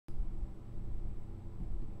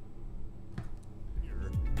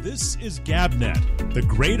This is GabNet, the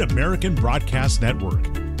Great American Broadcast Network.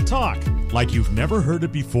 Talk like you've never heard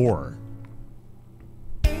it before.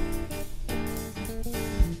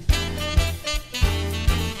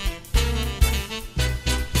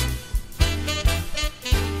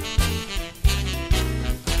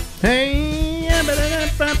 Hey,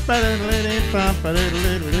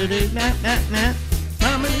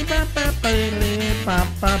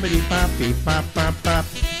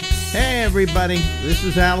 hey everybody, this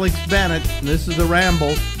is Alex Bennett. This is the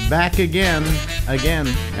Ramble, back again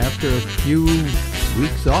after a few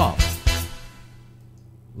weeks off.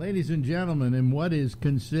 Ladies and gentlemen, in what is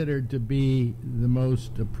considered to be the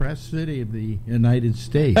most oppressed city of the United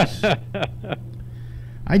States,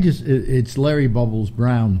 it's Larry Bubbles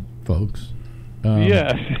Brown, folks.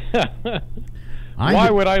 Yes. Why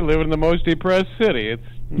would I live in the most depressed city? It's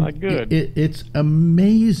not good. It's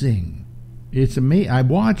amazing. It's amazing. I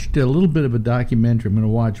watched a little bit of a documentary. I'm going to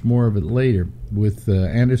watch more of it later with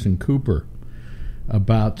Anderson Cooper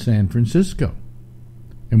about San Francisco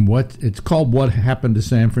and it's called What Happened to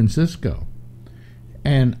San Francisco.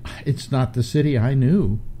 And it's not the city I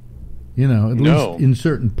knew, at least in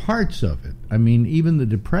certain parts of it. I mean, even the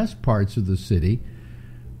depressed parts of the city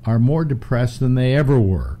are more depressed than they ever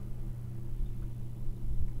were.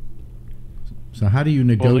 So how do you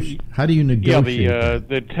negotiate? Yeah,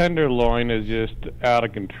 the Tenderloin is just out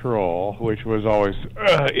of control, which was always,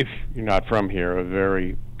 if you're not from here, a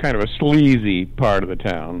very kind of a sleazy part of the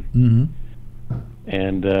town. Mm-hmm.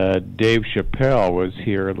 And Dave Chappelle was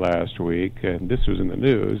here last week, and this was in the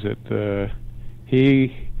news that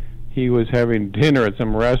he was having dinner at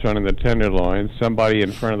some restaurant in the Tenderloin. Somebody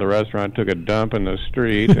in front of the restaurant took a dump in the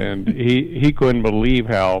street, and he couldn't believe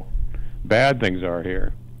how bad things are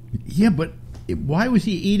here. Yeah, but why was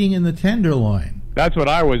he eating in the Tenderloin? That's what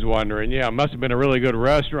I was wondering. Yeah, it must have been a really good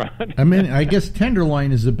restaurant. I mean, I guess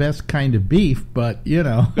Tenderloin is the best kind of beef, but, it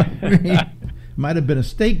might have been a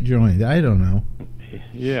steak joint. I don't know.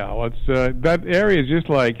 Yeah, well, it's that area is just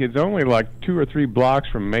it's only like 2 or 3 blocks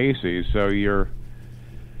from Macy's, so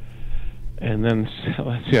and then,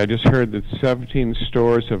 let's see, I just heard that 17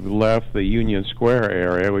 stores have left the Union Square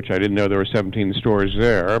area, which I didn't know there were 17 stores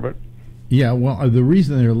there, but... Yeah, well, the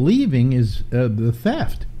reason they're leaving is the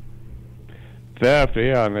theft. Theft,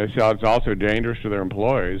 yeah, and it's also dangerous to their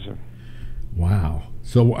employees. Wow.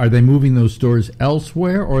 So are they moving those stores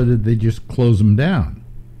elsewhere, or did they just close them down?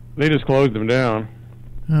 They just closed them down.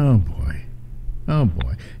 Oh, boy. Oh,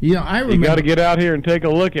 boy. I remember... You got to get out here and take a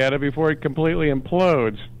look at it before it completely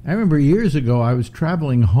implodes. I remember years ago I was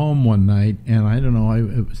traveling home one night, and I don't know,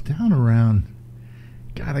 it was down around,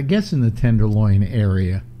 I guess in the Tenderloin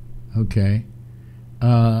area. Okay,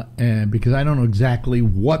 and because I don't know exactly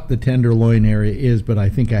what the Tenderloin area is, but I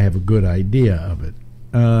think I have a good idea of it.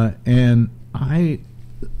 And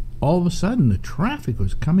all of a sudden, the traffic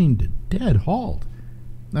was coming to dead halt.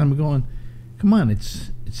 And I'm going, come on,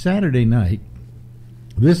 it's Saturday night.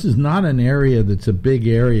 This is not an area that's a big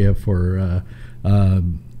area for,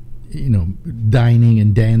 dining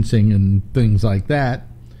and dancing and things like that.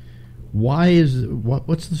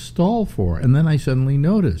 What's the stall for? And then I suddenly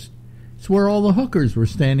noticed. It's where all the hookers were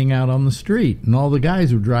standing out on the street, and all the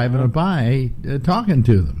guys were driving by talking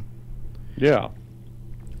to them. Yeah.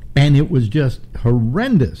 And it was just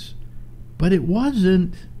horrendous. But it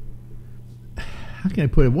wasn't, how can I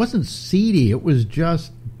put it? It wasn't seedy. It was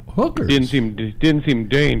just hookers. Didn't seem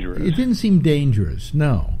dangerous. It didn't seem dangerous,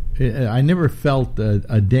 no. I never felt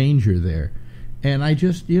a danger there. And I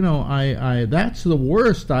just, that's the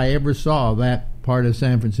worst I ever saw that part of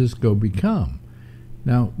San Francisco become.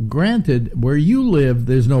 Now, granted, where you live,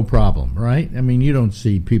 there's no problem, right? I mean, you don't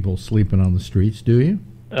see people sleeping on the streets, do you?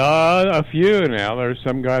 A few now. There's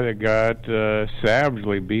some guy that got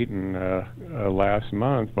savagely beaten last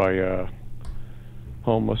month by a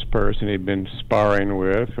homeless person he'd been sparring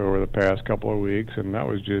with over the past couple of weeks, and that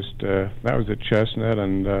was at Chestnut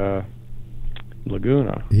and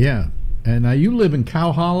Laguna. Yeah. And now you live in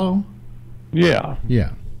Cow Hollow? Yeah.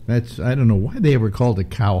 Yeah. I don't know why they ever called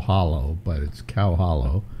it Cow Hollow, but it's Cow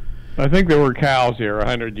Hollow. I think there were cows here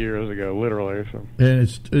 100 years ago, literally. So. And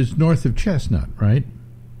it's north of Chestnut, right?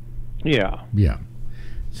 Yeah. Yeah.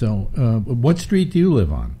 So, what street do you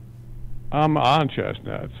live on? I'm on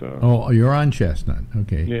Chestnut. So. Oh, you're on Chestnut.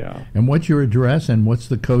 Okay. Yeah. And what's your address and what's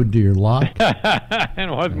the code to your lock?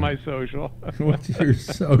 And what's my social? What's your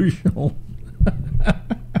social?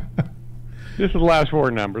 Just the last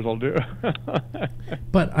 4 numbers will do.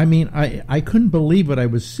 But, I mean, I couldn't believe what I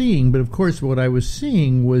was seeing, but, of course, what I was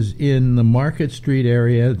seeing was in the Market Street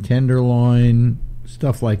area, Tenderloin,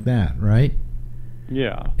 stuff like that, right?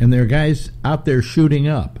 Yeah. And there are guys out there shooting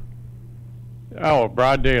up. Oh,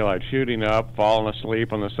 broad daylight, shooting up, falling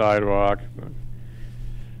asleep on the sidewalk.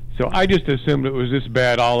 So I just assumed it was this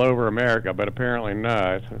bad all over America, but apparently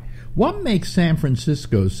not. What makes San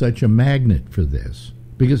Francisco such a magnet for this?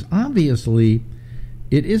 Because obviously,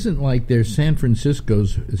 it isn't like they're San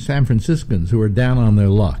Franciscans who are down on their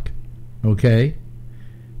luck, okay?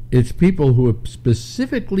 It's people who have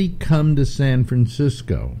specifically come to San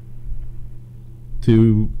Francisco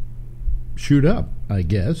to shoot up, I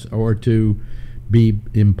guess, or to be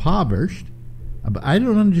impoverished. But I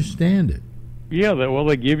don't understand it. Yeah, well,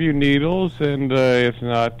 they give you needles, and it's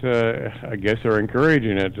not. I guess they're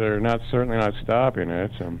encouraging it. They're certainly not stopping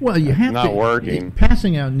it. Well, you have not working.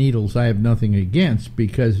 Passing out needles, I have nothing against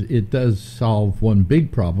because it does solve one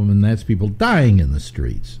big problem, and that's people dying in the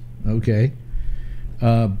streets. Okay,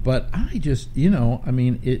 but I just, I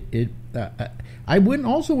mean, I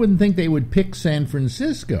wouldn't think they would pick San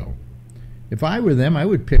Francisco. If I were them, I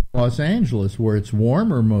would pick Los Angeles, where it's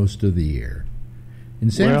warmer most of the year.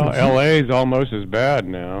 Well, L.A. is almost as bad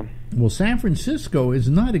now. Well, San Francisco is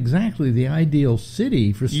not exactly the ideal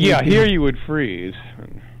city for sleeping. Yeah, here you would freeze.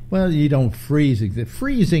 Well, you don't freeze.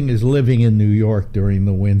 Freezing is living in New York during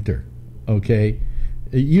the winter, okay?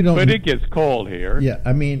 You don't. But it gets cold here. Yeah,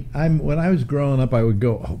 I mean, when I was growing up, I would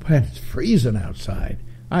go, oh, man, it's freezing outside.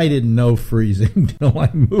 I didn't know freezing until I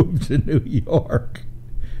moved to New York,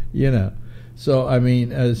 So, I mean,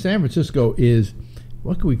 San Francisco is...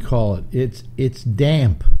 what can we call it? It's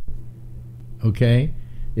damp. Okay?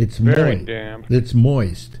 It's very moist. Damp. It's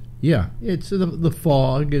moist. Yeah, it's the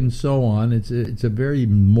fog and so on. It's a very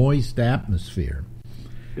moist atmosphere.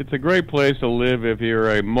 It's a great place to live if you're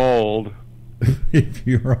a mold. If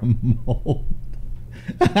you're a mold.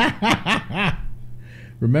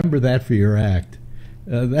 Remember that for your act.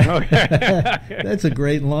 That's a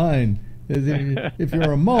great line. If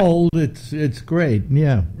you're a mold, it's great.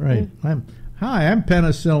 Yeah, right. Hi, I'm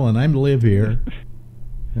penicillin. I live here.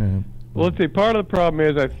 Well, let's see. Part of the problem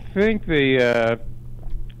is I think the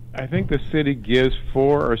city gives $400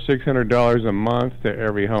 or $600 a month to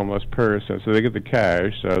every homeless person, so they get the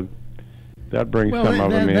cash. So that brings some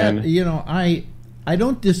of them in. I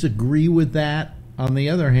don't disagree with that. On the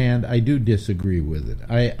other hand, I do disagree with it.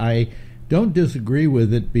 I don't disagree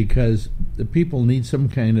with it because the people need some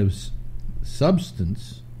kind of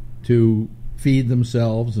substance to feed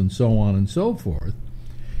themselves and so on and so forth.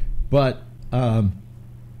 But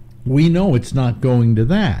we know it's not going to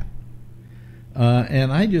that.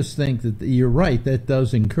 And I just think that you're right, that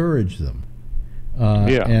does encourage them.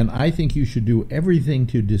 And I think you should do everything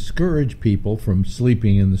to discourage people from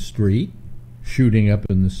sleeping in the street, shooting up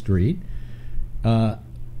in the street. I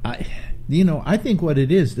think what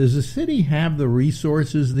it is, does the city have the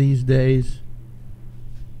resources these days?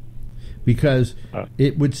 Because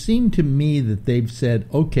it would seem to me that they've said,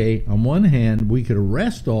 okay, on one hand, we could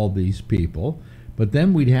arrest all these people, but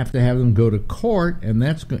then we'd have to have them go to court, and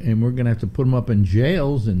we're going to have to put them up in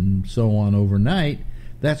jails and so on overnight.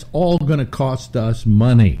 That's all going to cost us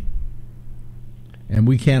money, and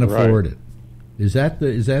we can't afford it. Is that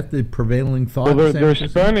the prevailing thought? Well, they're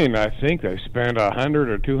spending. I think they spend $100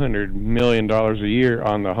 or $200 million a year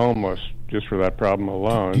on the homeless just for that problem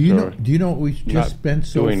alone. Do you know what we just spent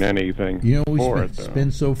so doing anything?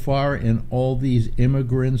 Spent so far in all these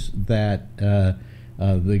immigrants that the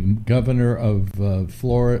governors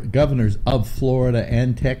of Florida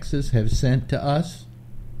and Texas have sent to us?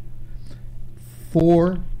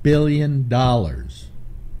 $4 billion.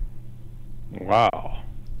 Wow.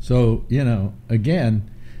 So, again,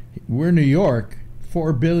 we're New York.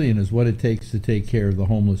 $4 billion is what it takes to take care of the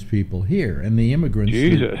homeless people here, and the immigrants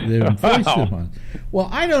that enforce them on. Well,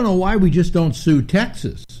 I don't know why we just don't sue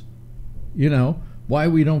Texas. Why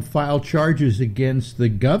we don't file charges against the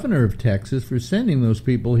governor of Texas for sending those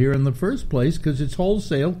people here in the first place, because it's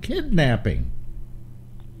wholesale kidnapping.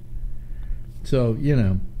 So,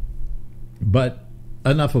 but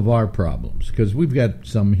enough of our problems, because we've got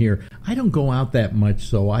some here. I don't go out that much,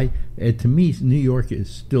 so to me, New York is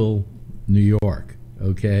still New York,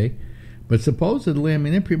 okay? But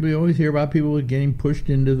supposedly, people always hear about people getting pushed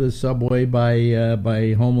into the subway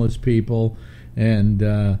by homeless people and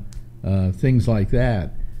things like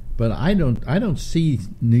that. But I don't see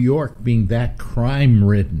New York being that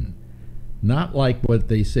crime-ridden. Not like what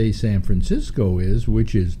they say San Francisco is,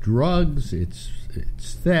 which is drugs, it's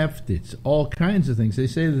theft, it's all kinds of things. They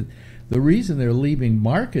say that the reason they're leaving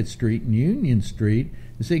Market Street and Union Street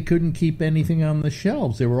is they couldn't keep anything on the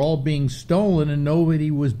shelves. They were all being stolen, and nobody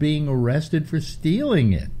was being arrested for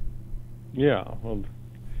stealing it. Yeah, well,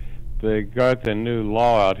 they got the new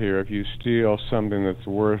law out here. If you steal something that's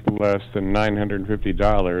worth less than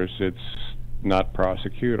 $950, it's not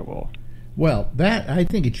prosecutable. Well, that I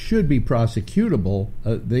think it should be prosecutable.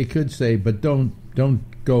 They could say, but don't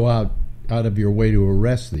go out of your way to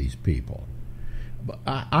arrest these people. But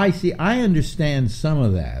I see. I understand some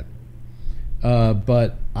of that,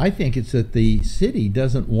 but I think it's that the city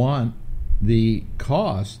doesn't want the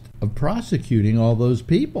cost of prosecuting all those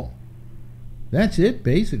people. That's it,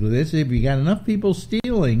 basically. That's it. If you got enough people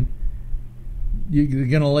stealing, you're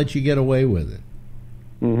going to let you get away with it.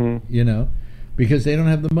 Mm-hmm. You know, because they don't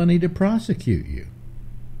have the money to prosecute you.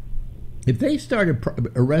 If they started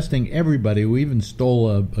arresting everybody who even stole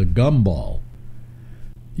a gumball,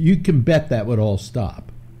 you can bet that would all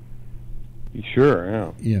stop. Sure,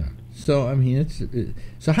 yeah. Yeah. So, I mean,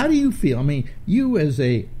 so how do you feel? I mean, you as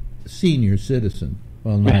a senior citizen,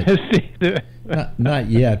 well, not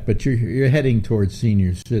yet, but you're heading towards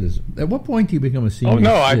senior citizen. At what point do you become a senior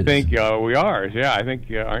citizen? Oh, no, I think we are. Yeah, I think,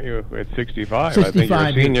 aren't you at 65? 65,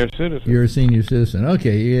 I think you're a senior citizen. You're a senior citizen.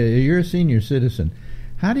 Okay, you're a senior citizen.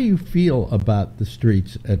 How do you feel about the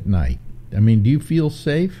streets at night? I mean, do you feel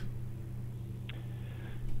safe?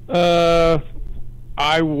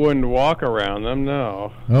 I wouldn't walk around them,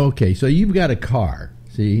 no. Okay, so you've got a car.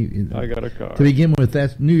 See, I got a car. To begin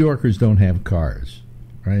with, New Yorkers don't have cars,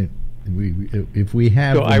 right? If we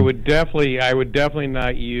have, so them, I would definitely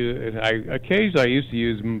not use. Occasionally I used to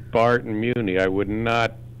use BART and Muni. I would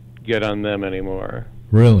not get on them anymore.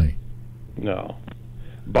 Really? No,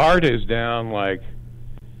 BART is down like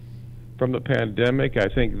from the pandemic. I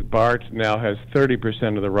think BART now has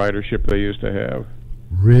 30% of the ridership they used to have.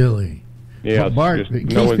 Really? Yeah, well, BART.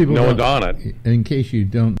 no one's on it. In case you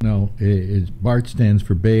don't know, BART stands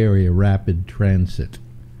for Bay Area Rapid Transit.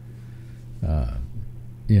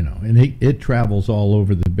 You know, and it travels all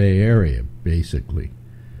over the Bay Area, basically.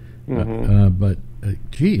 Mm-hmm. But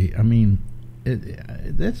gee, I mean,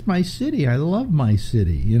 that's my city. I love my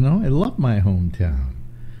city. You know, I love my hometown.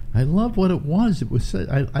 I love what it was. It was.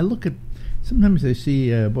 I look at. Sometimes I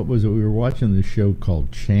see. What was it? We were watching this show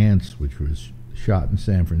called Chance, which was shot in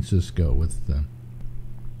San Francisco with.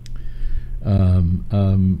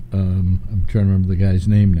 I'm trying to remember the guy's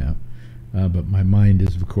name now, but my mind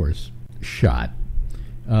is, of course, shot.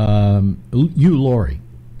 Hugh Laurie.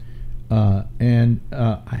 And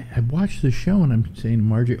I watched the show and I'm saying to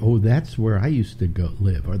Margie, oh, that's where I used to go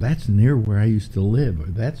live, or that's near where I used to live, or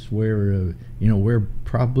that's where, where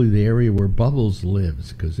probably the area where Bubbles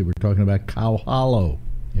lives, because they were talking about Cow Hollow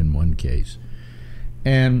in one case.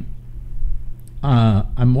 And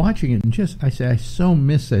I'm watching it and I say, I so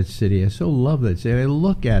miss that city. I so love that city. I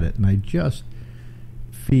look at it and I just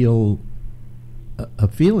feel a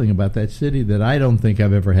feeling about that city that I don't think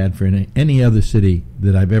I've ever had for any other city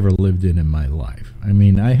that I've ever lived in my life. I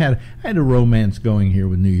mean, I had a romance going here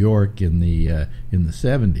with New York in the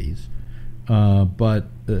 70s, but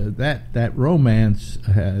that romance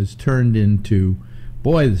has turned into,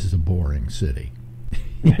 boy, this is a boring city.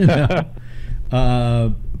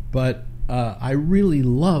 But I really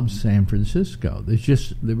love San Francisco.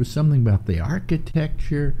 There was something about the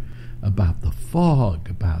architecture, about the fog,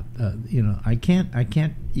 about I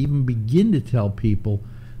can't even begin to tell people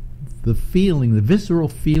the feeling, the visceral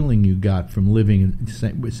feeling you got from living in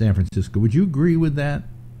San Francisco. Would you agree with that?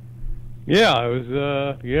 Yeah, it was.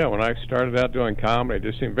 When I started out doing comedy, it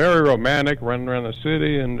just seemed very romantic, running around the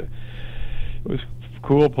city, and it was a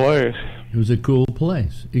cool place. It was a cool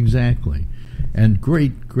place, exactly. And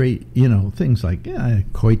great, things like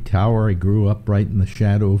Coit Tower. I grew up right in the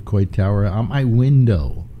shadow of Coit Tower. On my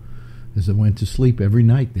window, as I went to sleep every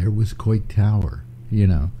night, there was Coit Tower,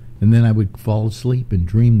 and then I would fall asleep and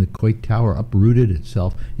dream the Coit Tower uprooted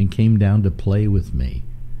itself and came down to play with me.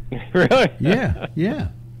 Really? Yeah.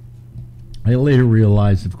 I later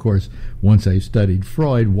realized, of course, once I studied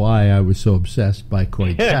Freud, why I was so obsessed by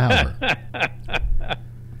Coit Tower.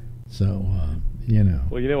 So,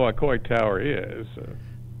 Well, you know what Coit Tower is.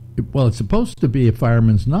 Well, it's supposed to be a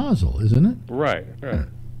fireman's nozzle, isn't it? Right.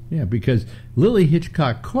 Yeah, because Lily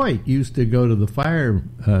Hitchcock Coit used to go to the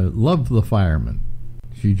love the firemen.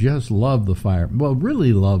 She just loved the firemen. Well,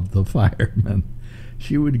 really loved the firemen.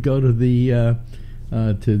 She would go to the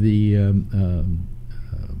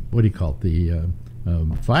what do you call it, the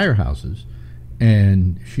firehouses,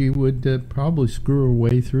 and she would probably screw her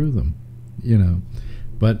way through them,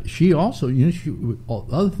 But she also, the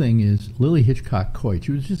other thing is Lily Hitchcock Coit.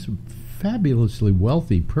 She was just a fabulously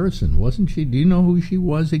wealthy person, wasn't she? Do you know who she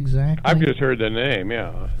was exactly? I've just heard the name,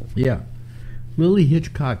 yeah. Yeah. Lily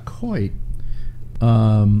Hitchcock Coit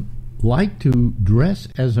liked to dress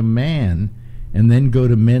as a man and then go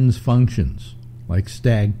to men's functions, like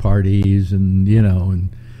stag parties and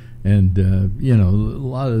And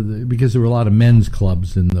because there were a lot of men's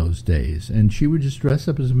clubs in those days, and she would just dress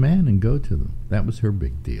up as a man and go to them. That was her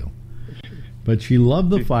big deal. But she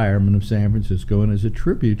loved the firemen of San Francisco, and as a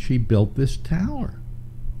tribute, she built this tower.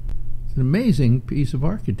 It's an amazing piece of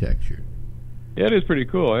architecture. Yeah, it is pretty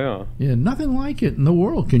cool. Yeah. Yeah, nothing like it in the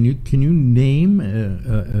world. Can you name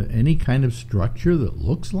any kind of structure that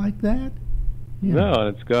looks like that? Yeah. No,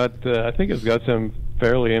 it's got. I think it's got some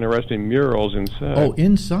fairly interesting murals inside. Oh,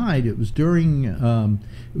 inside it was during.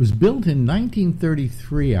 It was built in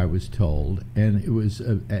 1933, I was told, and it was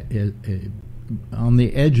on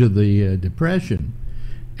the edge of the Depression,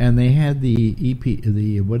 and they had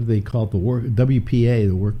the what do they call it, the WPA,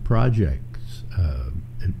 the Work Projects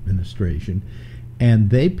Administration, and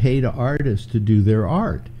they paid artists to do their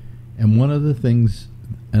art. And one of the things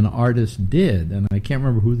an artist did, and I can't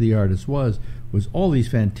remember who the artist was all these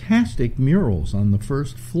fantastic murals on the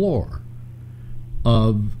first floor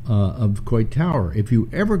of Coit Tower. If you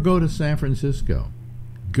ever go to San Francisco,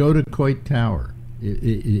 go to Coit Tower.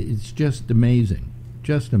 It's just amazing,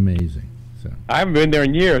 just amazing. So I haven't been there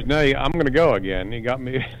in years. Now I'm going to go again. You got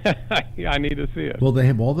me. I need to see it. Well, they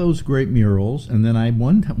have all those great murals, and then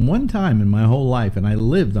one time in my whole life, and I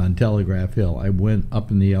lived on Telegraph Hill, I went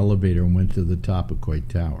up in the elevator and went to the top of Coit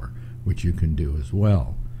Tower, which you can do as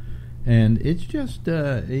well. And it's just,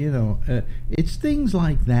 it's things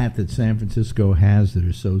like that San Francisco has that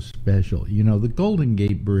are so special. You know, the Golden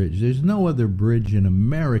Gate Bridge, there's no other bridge in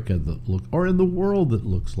America or in the world that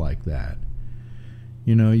looks like that.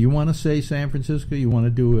 You know, you want to say San Francisco, you want to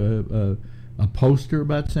do a poster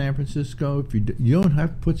about San Francisco. If you don't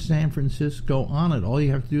have to put San Francisco on it. All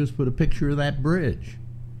you have to do is put a picture of that bridge.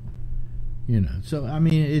 You know, so, I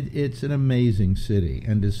mean, it's an amazing city.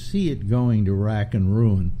 And to see it going to rack and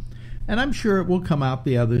ruin, and I'm sure it will come out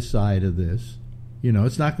the other side of this. You know,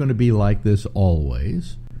 it's not going to be like this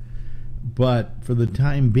always. But for the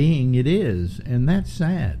time being, it is. And that's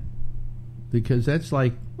sad. Because that's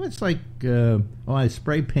like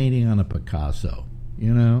spray painting on a Picasso,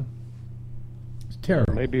 you know? It's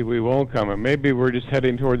terrible. Maybe we won't come. Maybe we're just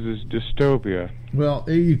heading towards this dystopia. Well,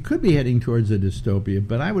 you could be heading towards a dystopia,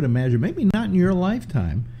 but I would imagine, maybe not in your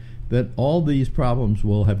lifetime, that all these problems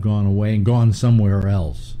will have gone away and gone somewhere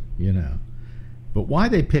else, you know? But why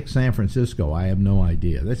they picked San Francisco, I have no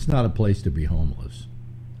idea. That's not a place to be homeless.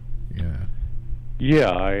 Yeah.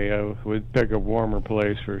 Yeah, I would pick a warmer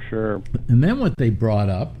place for sure. And then what they brought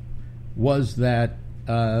up was that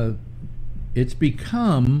it's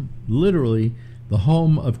become literally the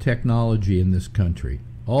home of technology in this country.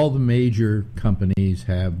 All the major companies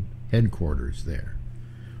have headquarters there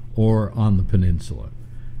or on the peninsula.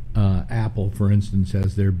 Apple, for instance,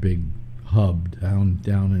 has their big hub down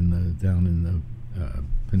in the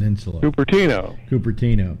peninsula.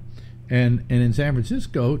 Cupertino. And in San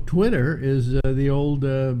Francisco, Twitter is the old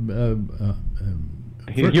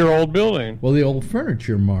your old building. Well, the old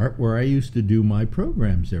Furniture Mart where I used to do my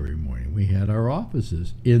programs every morning. We had our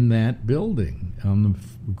offices in that building on the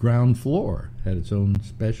ground floor. Had its own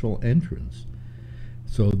special entrance.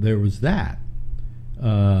 So there was that.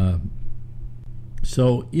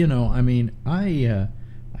 So, you know, I mean, I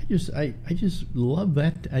just love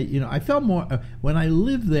that. I felt more when I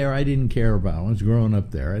lived there. I didn't care about it. When I was growing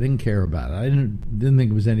up there, I didn't care about it. I didn't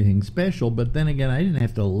think it was anything special. But then again, I didn't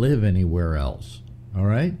have to live anywhere else. All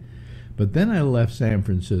right. But then I left San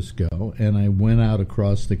Francisco and I went out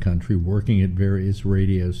across the country working at various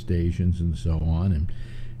radio stations and so on, and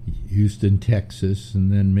Houston, Texas,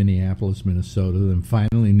 and then Minneapolis, Minnesota, then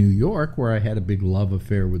finally New York, where I had a big love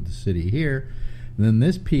affair with the city here. And then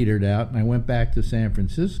this petered out, and I went back to San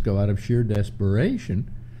Francisco out of sheer desperation,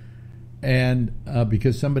 and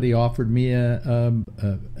because somebody offered me an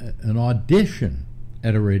audition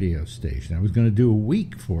at a radio station. I was going to do a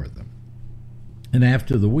week for them. And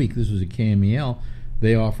after the week, this was at KMEL,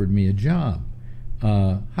 they offered me a job.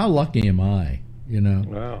 How lucky am I, you know?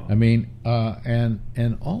 Wow. I mean,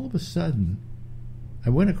 and all of a sudden, I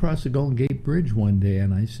went across the Golden Gate Bridge one day,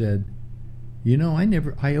 and I said, you know,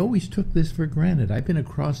 I always took this for granted. I've been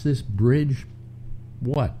across this bridge,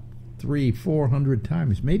 300-400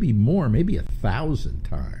 times, maybe more, maybe 1,000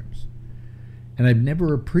 times. And I've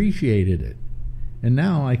never appreciated it. And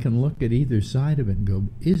now I can look at either side of it and go,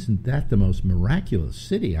 isn't that the most miraculous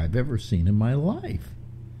city I've ever seen in my life?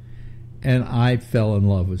 And I fell in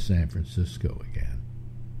love with San Francisco again,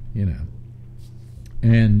 you know.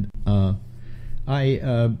 And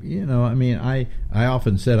I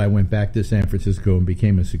often said I went back to San Francisco and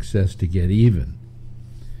became a success to get even.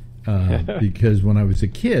 Because when I was a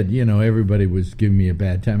kid, everybody was giving me a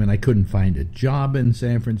bad time, and I couldn't find a job in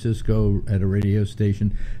San Francisco at a radio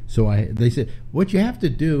station. So they said, what you have to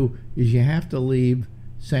do is you have to leave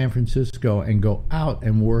San Francisco and go out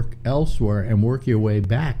and work elsewhere and work your way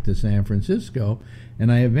back to San Francisco.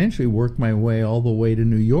 And I eventually worked my way all the way to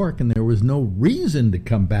New York, and there was no reason to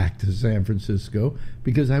come back to San Francisco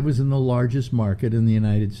because I was in the largest market in the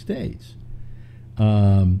United States.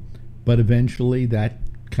 But eventually that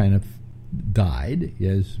kind of died,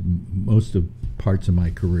 as most of parts of my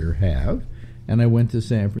career have, and I went to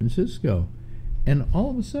San Francisco. And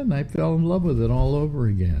all of a sudden I fell in love with it all over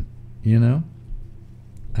again, and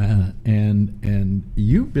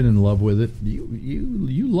you've been in love with it.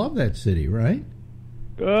 You love that city, right?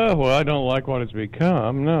 Well, I don't like what it's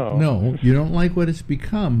become, no. No, you don't like what it's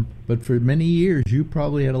become, but for many years you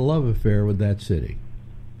probably had a love affair with that city.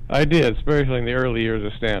 I did, especially in the early years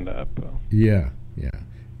of stand-up. Yeah.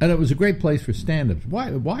 And it was a great place for stand-ups.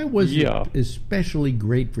 Why was it especially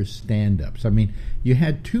great for stand-ups? I mean, you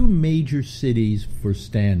had two major cities for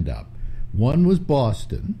stand-up. One was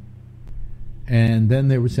Boston, and then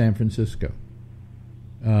there was San Francisco.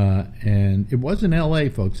 And it wasn't L.A.,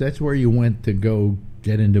 folks. That's where you went to go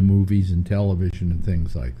get into movies and television and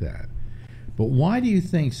things like that. But why do you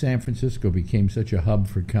think San Francisco became such a hub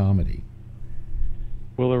for comedy?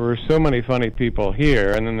 Well, there were so many funny people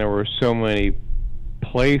here, and then there were so many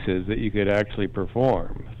places that you could actually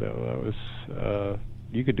perform. So it was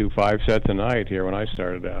you could do 5 sets a night here when I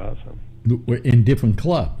started out. So. In different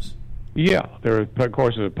clubs? Yeah, there was, of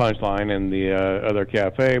course, there was Punchline and the other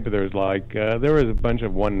cafe, but there was there was a bunch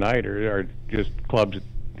of one-nighters or just clubs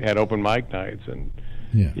that had open mic nights, and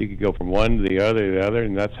you could go from one to the other,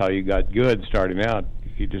 and that's how you got good starting out.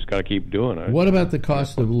 You just got to keep doing it. What about the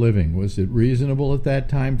cost of living? Was it reasonable at that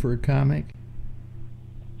time for a comic?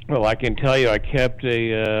 Well, I can tell you, I kept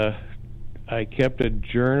a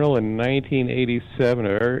journal in 1987,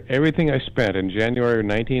 or everything I spent in January of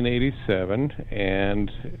 1987,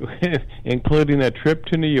 and including a trip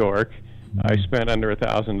to New York, I spent under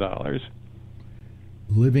 $1,000.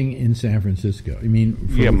 Living in San Francisco, I mean?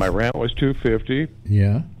 My rent was $250.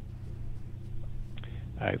 Yeah.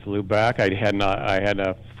 I flew back. I had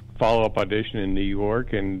a follow-up audition in New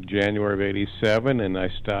York in January of '87, and I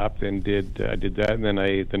stopped and did that. And then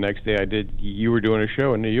the next day you were doing a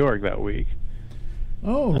show in New York that week.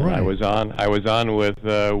 Oh, right. I was on with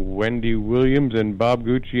Wendy Williams and Bob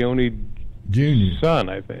Guccione Jr. son,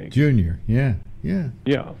 I think. Junior, yeah.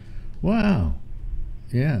 Wow,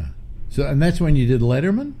 yeah. So, and that's when you did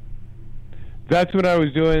Letterman? That's what I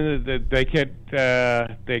was doing. They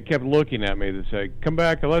kept looking at me. They said, "Come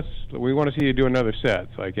back, we want to see you do another set."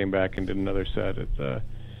 So I came back and did another set at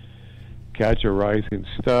Catch a Rising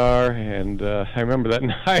Star, and I remember that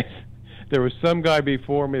night there was some guy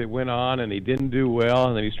before me that went on and he didn't do well,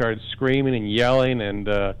 and then he started screaming and yelling, and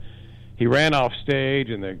he ran off stage,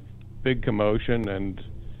 and the big commotion, and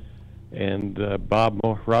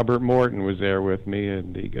Robert Morton was there with me,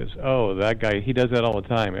 and he goes, "Oh, that guy, he does that all the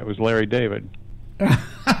time." It was Larry David.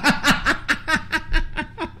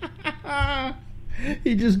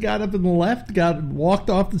 He just got up and left,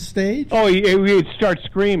 walked off the stage? Oh, he'd start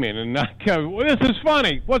screaming and not go, "This is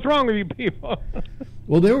funny. What's wrong with you people?"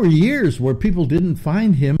 Well, there were years where people didn't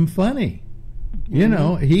find him funny. You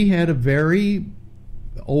know, he had a very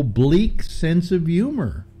oblique sense of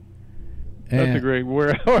humor. That's a great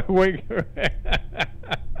word.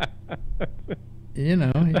 You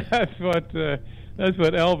know, that's what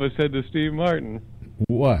Elvis said to Steve Martin.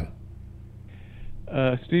 What?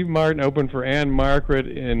 Steve Martin opened for Anne Margaret,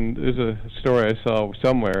 and there's a story I saw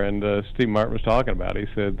somewhere, and Steve Martin was talking about it.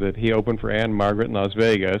 He said that he opened for Anne Margaret in Las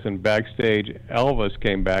Vegas, and backstage Elvis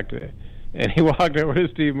came back and he walked over to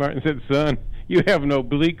Steve Martin and said, "Son, you have an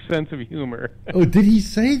oblique sense of humor." Oh, did he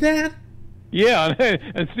say that? Yeah,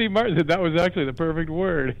 and Steve Martin said that was actually the perfect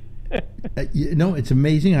word. It's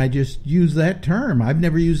amazing. I just used that term. I've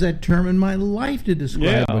never used that term in my life to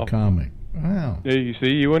describe a comic. Wow. Yeah, you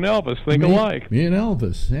see, you and Elvis think alike. Me and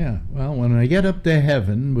Elvis, yeah. Well, when I get up to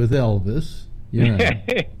heaven with Elvis, you know.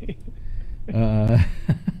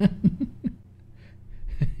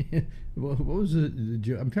 What was the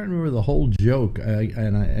joke? I'm trying to remember the whole joke,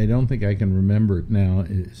 and I don't think I can remember it now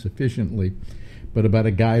sufficiently. But about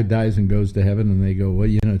a guy who dies and goes to heaven, and they go, "Well,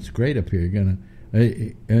 it's great up here. You're gonna,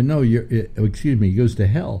 excuse me." He goes to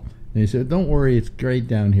hell, and he said, "Don't worry, it's great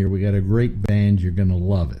down here. We got a great band. You're gonna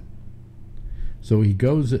love it." So he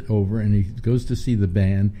goes over and he goes to see the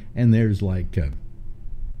band, and there's like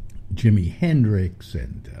Jimi Hendrix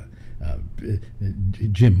and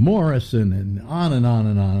Jim Morrison and on and on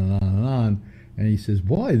and on and on and on. And he says,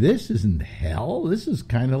 boy, this isn't hell. This is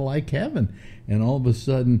kind of like heaven. And all of a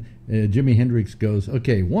sudden, Jimi Hendrix goes,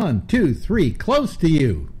 okay, 1, 2, 3, close to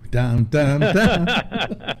you. Down, down, down.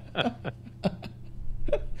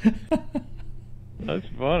 That's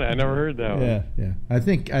funny. I never heard that one. Yeah. I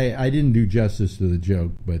think I didn't do justice to the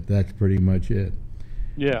joke, but that's pretty much it.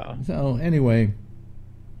 Yeah. So anyway,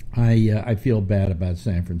 I feel bad about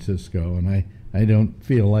San Francisco, and I don't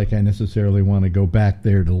feel like I necessarily want to go back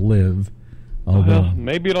there to live. Although, well,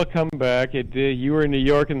 maybe it'll come back. It did. You were in New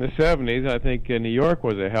York in the 70s. I think New York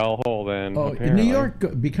was a hellhole then. Oh, apparently. New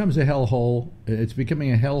York becomes a hellhole. It's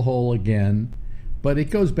becoming a hellhole again, but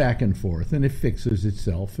it goes back and forth, and it fixes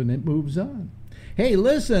itself, and it moves on. Hey,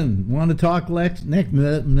 listen, want to talk next? Did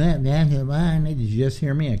you just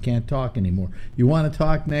hear me? I can't talk anymore. You want to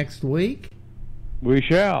talk next week? We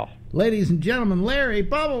shall. Ladies and gentlemen, Larry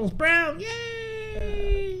Bubbles Brown, yay!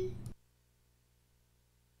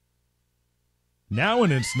 Now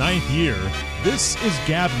in its 9th year, this is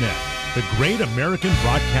GabNet, the Great American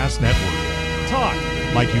Broadcast Network. Talk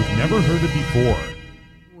like you've never heard it before.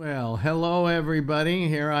 Well, hello everybody.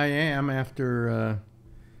 Here I am after,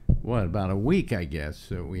 about a week, I guess,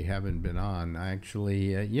 we haven't been on.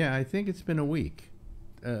 Actually, I think it's been a week.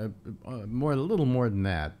 A little more than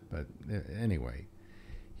that, but anyway,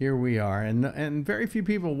 here we are, and very few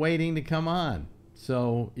people waiting to come on.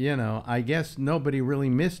 So, I guess nobody really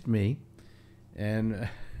missed me. And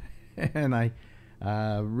I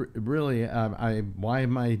really, why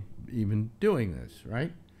am I even doing this,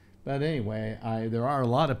 right? But anyway, there are a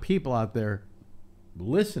lot of people out there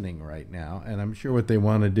listening right now, and I'm sure what they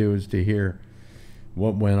want to do is to hear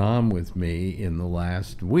what went on with me in the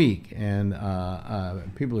last week. And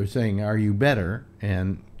people are saying, "Are you better?"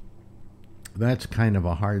 And that's kind of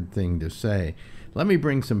a hard thing to say. Let me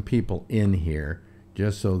bring some people in here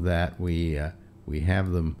just so that we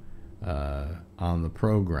have them on the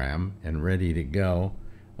program and ready to go,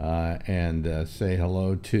 and say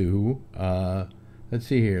hello to, let's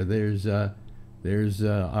see here, there's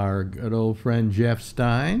our good old friend Jeff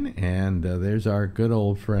Stein, and there's our good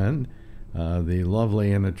old friend, the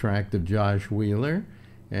lovely and attractive Josh Wheeler,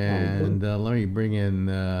 and let me bring in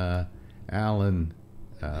Alan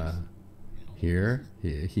here.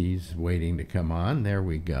 He's waiting to come on. There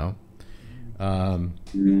we go. I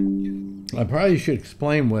probably should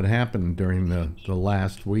explain what happened during the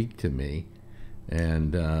last week to me,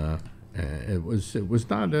 and it was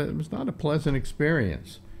not a pleasant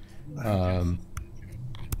experience.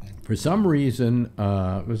 For some reason,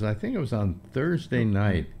 I think it was on Thursday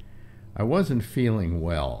night. I wasn't feeling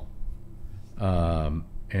well,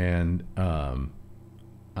 and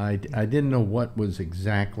I didn't know what was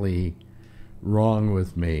exactly wrong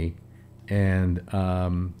with me, and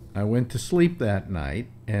I went to sleep that night,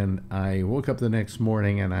 and I woke up the next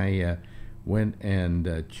morning, and I went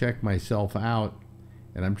and checked myself out,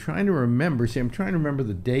 and I'm trying to remember. See, I'm trying to remember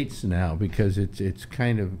the dates now because it's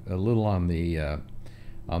kind of a little on the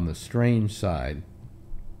strange side.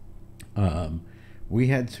 We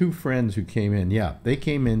had two friends who came in. Yeah, they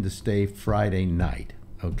came in to stay Friday night.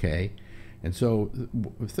 Okay, and so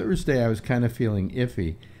Thursday I was kind of feeling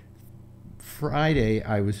iffy. Friday,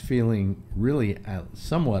 I was feeling really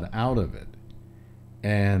somewhat out of it,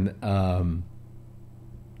 and I'm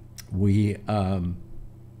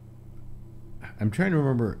trying to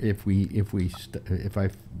remember if I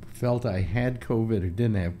felt I had COVID or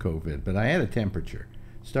didn't have COVID, but I had a temperature,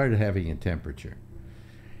 started having a temperature,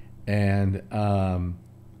 and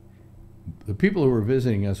the people who were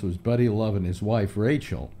visiting us was Buddy Love and his wife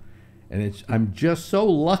Rachel, and I'm just so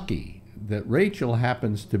lucky that Rachel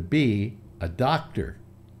happens to be a doctor,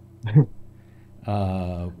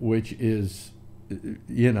 which is,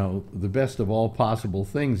 the best of all possible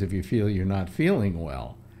things if you feel you're not feeling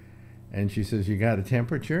well. And she says, "You got a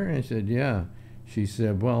temperature?" And I said, "Yeah." She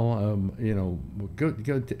said, "Well, go."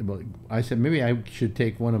 Well, I said, "Maybe I should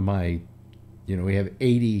take one of my, we have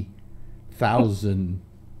 80,000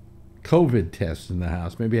 COVID tests in the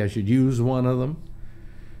house. Maybe I should use one of them."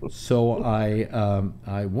 So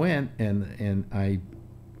I went and I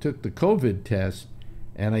took the COVID test,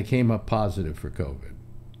 and I came up positive for COVID.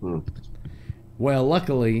 Well,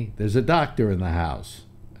 luckily, there's a doctor in the house,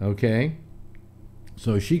 okay?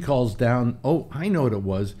 So she calls down. Oh, I know what it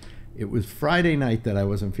was. It was Friday night that I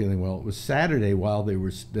wasn't feeling well. It was Saturday while they were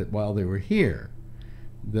here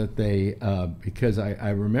that they, because I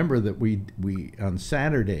remember that we on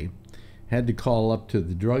Saturday had to call up to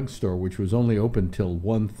the drugstore, which was only open till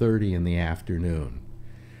 1:30 in the afternoon.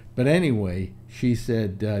 But anyway, she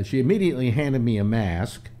said, she immediately handed me a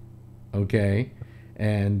mask, okay?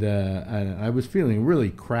 And I was feeling really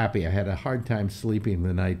crappy. I had a hard time sleeping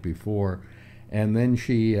the night before. And then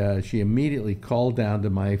she immediately called down to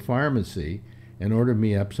my pharmacy and ordered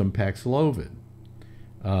me up some Paxlovid.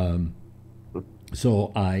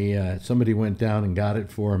 So somebody went down and got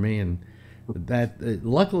it for me, and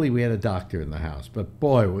luckily we had a doctor in the house. But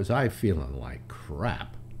boy, was I feeling like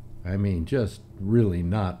crap. I mean, just really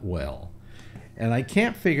not well. And I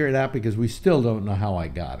can't figure it out because we still don't know how I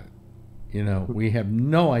got it. You know, we have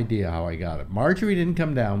no idea how I got it. Marjorie didn't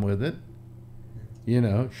come down with it. You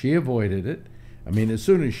know, she avoided it. I mean, as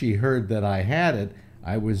soon as she heard that I had it,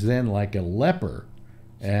 I was then like a leper.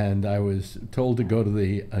 And I was told to go to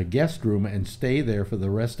the guest room and stay there for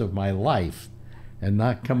the rest of my life and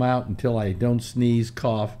not come out until I don't sneeze,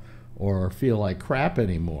 cough, or feel like crap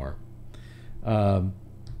anymore. So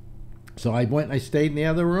I went and I stayed in the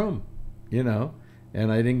other room, you know,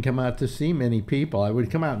 and I didn't come out to see many people. I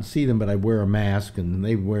would come out and see them, but I'd wear a mask, and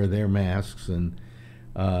they'd wear their masks. And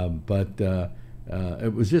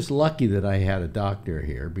it was just lucky that I had a doctor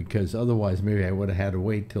here, because otherwise maybe I would have had to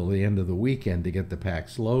wait till the end of the weekend to get the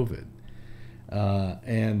Paxlovid.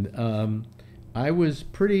 I was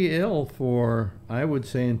pretty ill for, I would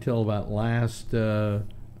say, until about last, I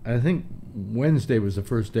think Wednesday was the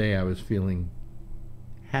first day I was feeling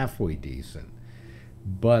halfway decent.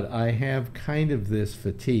 But I have kind of this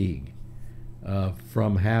fatigue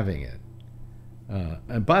from having it.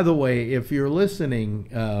 And by the way, if you're listening,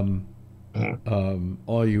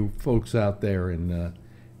 all you folks out there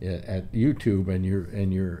at YouTube, and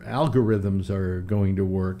your algorithms are going to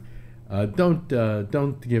work,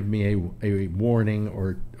 don't give me a warning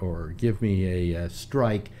or give me a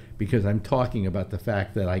strike because I'm talking about the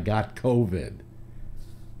fact that I got COVID.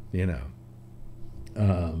 You know,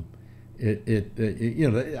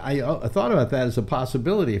 you know, I thought about that as a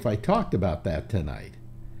possibility if I talked about that tonight.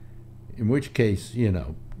 In which case, you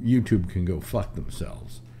know, YouTube can go fuck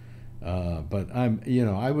themselves. But you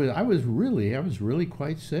know, I was really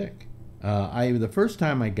quite sick. The first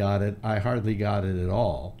time I got it, I hardly got it at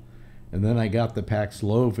all, and then I got the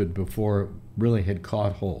Paxlovid before it really had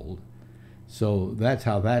caught hold. So that's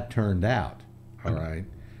how that turned out. All right,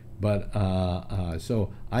 but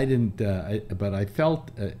so I didn't. But I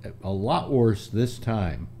felt a lot worse this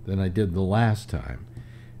time than I did the last time,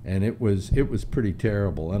 and it was pretty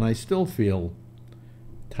terrible. And I still feel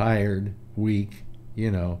tired, weak,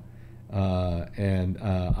 you know. And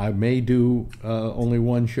I may do only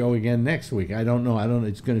one show again next week. I don't know.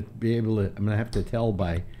 It's going to be able to. I'm going to have to tell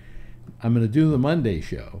by. I'm going to do the Monday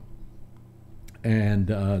show, and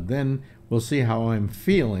then we'll see how I'm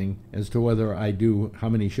feeling as to whether I do how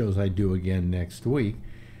many shows I do again next week,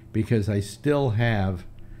 because I still have.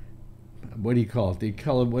 What do you call it?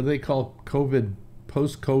 What do they call COVID?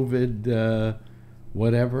 Post-COVID,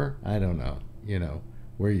 whatever. I don't know. You know,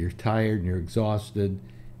 where you're tired and you're exhausted.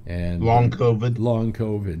 And long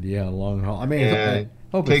COVID, yeah, long haul. I mean, it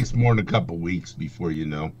takes more than a couple weeks before you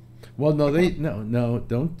know. Well, no,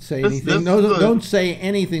 don't say anything. Don't say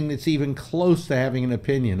anything that's even close to having an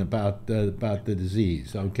opinion about the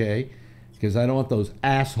disease, okay? Because I don't want those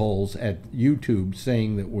assholes at YouTube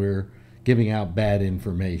saying that we're giving out bad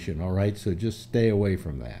information. All right, so just stay away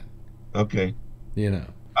from that. Okay. You know,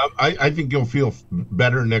 I think you'll feel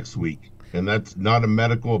better next week. And that's not a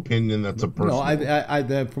medical opinion. That's a personal.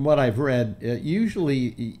 No, from what I've read,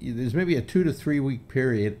 usually there's maybe a 2 to 3 week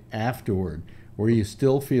period afterward where you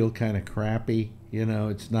still feel kind of crappy. You know,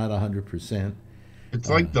 it's not 100%. It's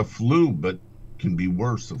like the flu, but can be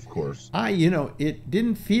worse, of course. You know, it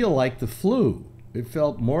didn't feel like the flu. It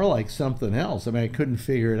felt more like something else. I mean, I couldn't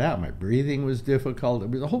figure it out. My breathing was difficult. There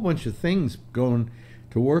was a whole bunch of things going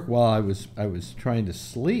to work while I was trying to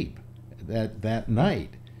sleep that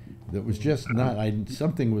night. That was just not.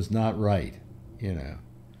 Something was not right, you know,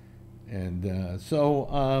 and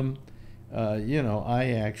so you know, I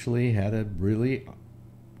actually had a really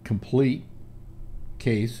complete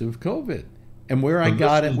case of COVID, and where I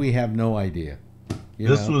got it, we have no idea.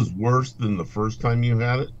 This was worse than the first time you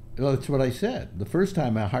had it. Well, that's what I said. The first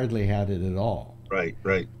time I hardly had it at all. Right.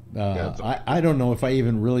 I don't know if I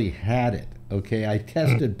even really had it. Okay, I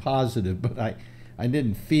tested positive, but I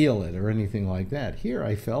didn't feel it or anything like that. Here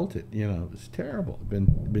I felt it. You know, it was terrible.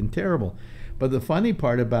 Been terrible. But the funny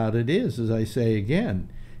part about it is, as I say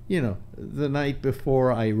again, you know, the night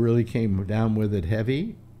before I really came down with it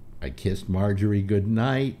heavy, I kissed Marjorie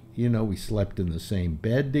goodnight. You know, we slept in the same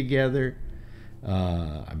bed together.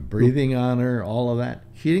 I'm breathing on her, all of that.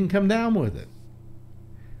 She didn't come down with it.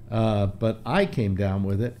 But I came down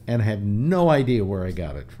with it and have no idea where I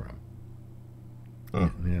got it from.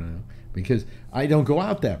 You know, because I don't go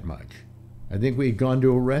out that much. I think we'd gone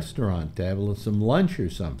to a restaurant to have some lunch or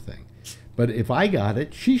something. But if I got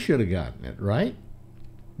it, she should have gotten it, right?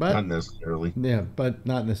 But not necessarily. yeah, but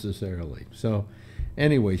not necessarily. So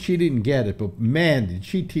anyway, she didn't get it, but man, did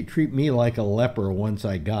she treat me like a leper once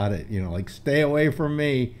I got it. You know, like stay away from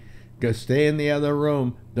me, go stay in the other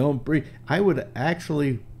room, don't breathe. I would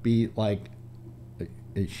actually be like,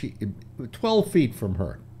 12 feet from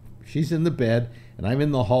her. She's in the bed, and I'm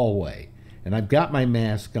in the hallway, and I've got my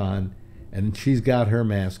mask on, and she's got her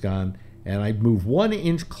mask on, and I'd move 1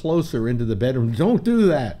 inch closer into the bedroom. Don't do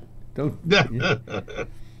that. Don't.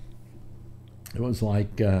 It was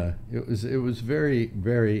like it was very,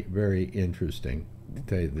 very, very interesting, to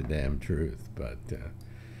tell you the damn truth. But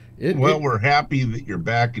we're happy that you're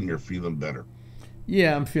back and you're feeling better.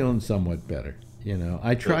 Yeah, I'm feeling somewhat better. You know,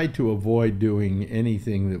 I tried to avoid doing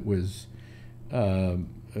anything that was Gabnet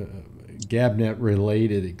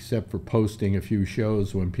related, except for posting a few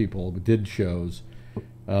shows when people did shows,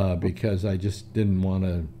 because I just didn't want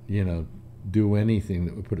to, you know, do anything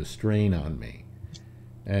that would put a strain on me.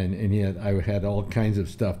 And yet I had all kinds of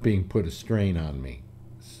stuff being put a strain on me.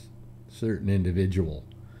 Certain individual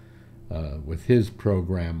with his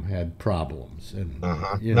program had problems. And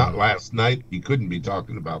not last night. You couldn't be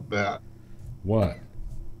talking about that. What?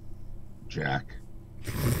 Jack.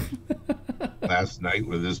 Last night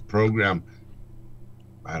with his program,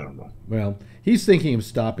 I don't know. Well, he's thinking of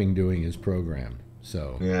stopping doing his program.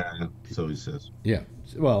 So yeah, so he says. Yeah.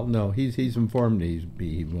 Well, no, he's informed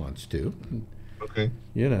he wants to. Okay.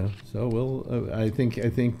 You know, so we'll. I think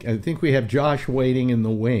we have Josh waiting in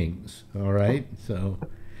the wings. All right. So,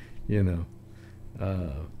 you know,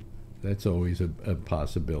 that's always a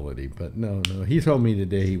possibility. But no. He told me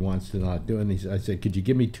today he wants to not do it. I said, could you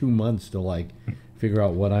give me 2 months to like figure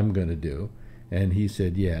out what I'm going to do? And he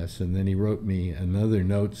said yes. And then he wrote me another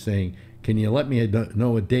note saying, can you let me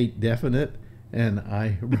know a date definite? And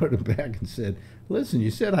I wrote him back and said, listen, you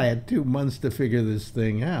said I had 2 months to figure this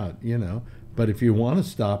thing out, you know. But if you want to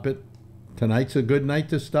stop it, tonight's a good night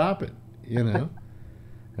to stop it, you know.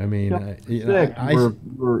 I mean,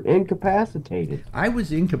 we're incapacitated. I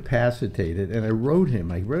was incapacitated, and I wrote him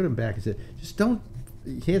back and said, just don't.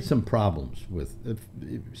 He had some problems with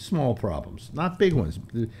small problems, not big ones.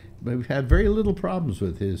 But we've had very little problems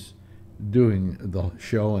with his doing the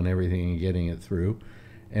show and everything and getting it through.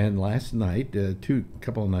 And last night,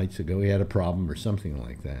 couple of nights ago, he had a problem or something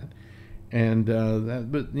like that. And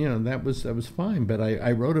that was fine. But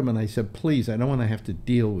I wrote him and I said, please, I don't want to have to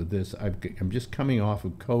deal with this. I'm just coming off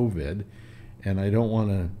of COVID, and I don't want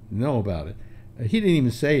to know about it. He didn't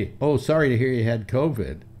even say, oh, sorry to hear you had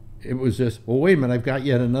COVID. It was just, well, wait a minute, I've got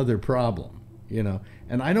yet another problem, you know.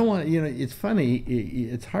 And I don't want, you know, it's funny.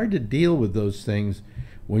 It's hard to deal with those things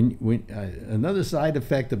when another side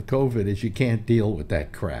effect of COVID is you can't deal with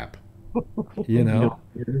that crap. You know,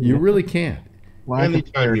 you really can't.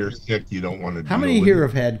 Anytime you're sick, you don't want to. How many here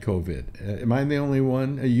have had COVID? Am I the only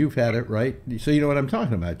one? You've had it, right? So you know what I'm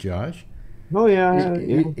talking about, Josh. Oh yeah.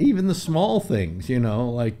 Even the small things, you know,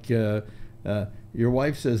 like your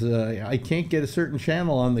wife says, I can't get a certain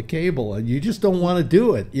channel on the cable, and you just don't want to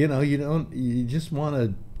do it. You know, you just want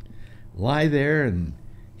to lie there and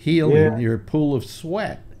heal in your pool of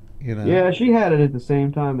sweat. You know? Yeah, she had it at the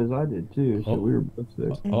same time as I did too, so we were both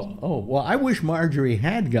there. Well, I wish Marjorie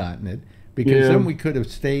had gotten it, because then we could have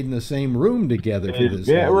stayed in the same room together for this.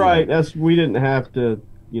 Yeah, right. We didn't have to,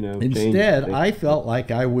 you know. Instead, I felt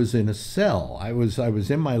like I was in a cell. I was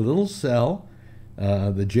in my little cell.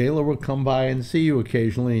 The jailer will come by and see you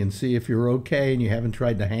occasionally and see if you're okay and you haven't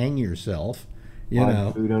tried to hang yourself. You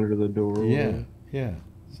know, food under the door. Yeah.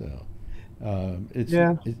 So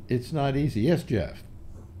it's not easy. Yes, Jeff.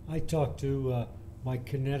 I talked to my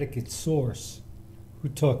Connecticut source, who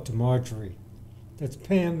talked to Marjorie. That's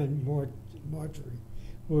Pam and Marjorie.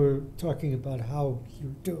 We're talking about how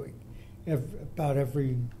you're doing, about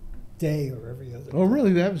every day or every other. Oh,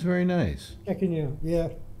 really? That was very nice. Checking you. Yeah.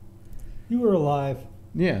 You were alive.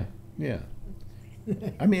 Yeah.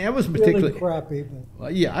 I mean, I wasn't particularly crappy, but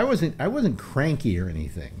well, yeah, I wasn't cranky or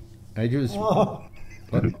anything. I just. Oh,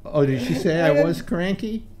 did she say I was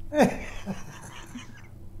cranky?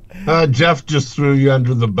 Jeff just threw you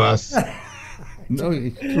under the bus. No, he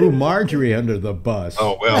threw Marjorie under the bus.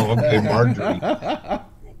 Oh well, okay, Marjorie.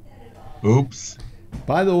 Oops.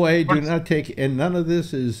 By the way, do not take, and none of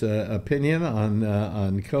this is opinion on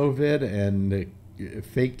COVID and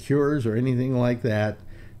fake cures or anything like that.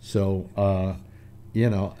 So, you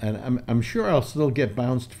know, and I'm sure I'll still get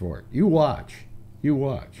bounced for it. You watch.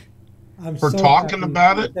 I'm for so talking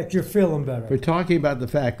about it. That you're feeling better. For talking about the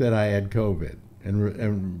fact that I had COVID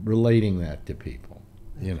and relating that to people.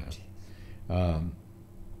 You know, I'm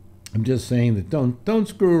just saying that don't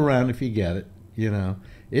screw around if you get it. You know,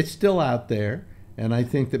 it's still out there. And I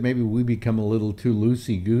think that maybe we become a little too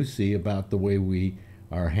loosey-goosey about the way we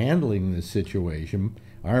are handling this situation.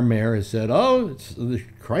 Our mayor has said, oh, the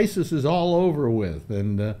crisis is all over with,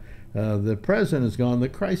 and the president has gone, the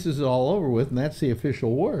crisis is all over with, and that's the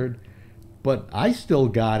official word. But I still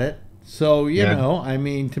got it. So, you know, I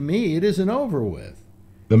mean, to me, it isn't over with.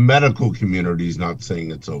 The medical community is not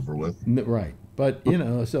saying it's over with. Right. But, you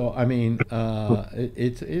know, so, I mean,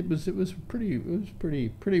 it was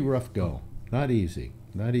pretty rough go. Not easy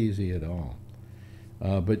at all.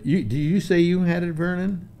 But do you say you had it,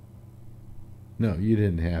 Vernon? No, you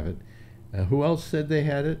didn't have it. Who else said they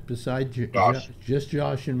had it besides Josh? Just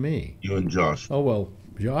Josh and me. You and Josh. Oh, well,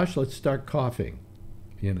 Josh, let's start coughing.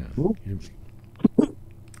 You know.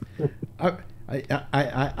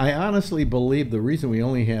 I honestly believe the reason we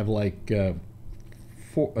only have like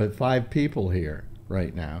 5 people here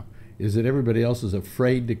right now is that everybody else is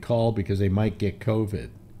afraid to call because they might get COVID.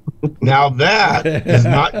 Now that is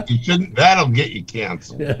not, you shouldn't, that'll get you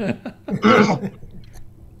canceled.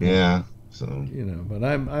 Yeah. So, you know, but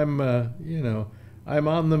I'm you know, I'm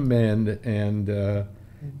on the mend, and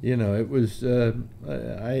you know, it was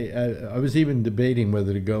I was even debating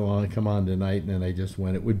whether to come on tonight, and then I just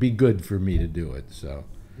went, it would be good for me to do it, so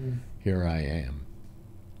here I am.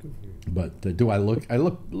 But do I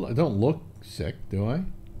don't look sick, do I?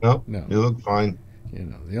 no, No. you look fine. You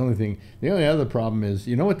know, the only other problem is,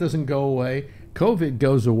 you know what doesn't go away? COVID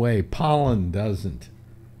goes away, pollen doesn't.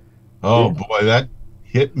 Oh boy, that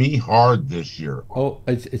hit me hard this year. Oh,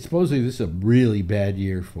 it's supposedly this is a really bad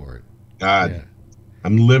year for it. God, Yeah.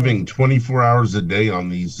 I'm living 24 hours a day on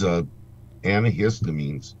these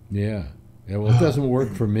antihistamines. Yeah. Well, it doesn't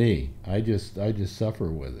work for me. I just suffer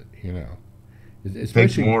with it, you know.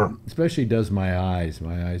 Especially does my eyes.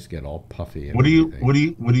 My eyes get all puffy. And What do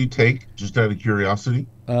you take? Just out of curiosity.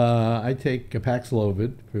 I take a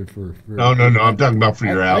Paxlovid for No. I'm talking about for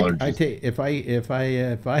your allergies. I take if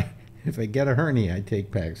I get a hernia, I take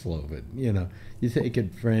Paxlovid. You know, you take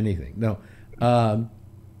it for anything. No, I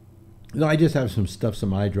just have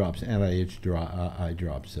some eye drops, anti-itch eye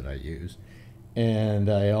drops that I use, and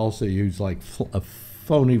I also use like a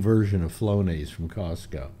phony version of Flonase from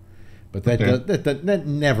Costco, but that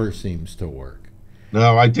never seems to work.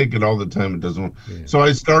 No, I take it all the time. It doesn't work. Yeah. So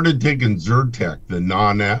I started taking Zyrtec, this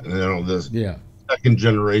second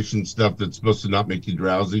generation stuff that's supposed to not make you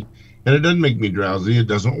drowsy, and it doesn't make me drowsy. It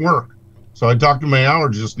doesn't work. So I talked to my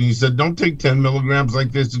allergist, and he said, don't take 10 milligrams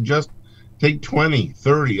like they suggest. Take 20,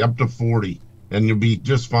 30, up to 40, and you'll be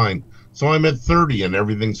just fine. So I'm at 30, and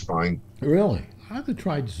everything's fine. Really? I haven't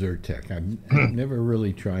tried Zyrtec. I've never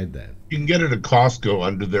really tried that. You can get it at Costco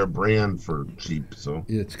under their brand for cheap. So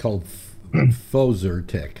It's called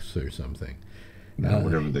Fozertec or something.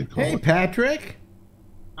 whatever they call Hey, it. Patrick.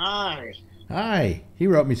 Hi. Hi. He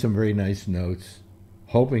wrote me some very nice notes,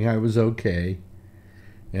 hoping I was okay.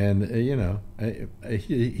 And, you know,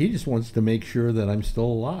 he just wants to make sure that I'm still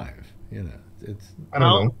alive. You know, I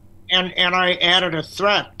don't know. And I added a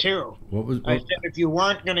threat too. I what? said if you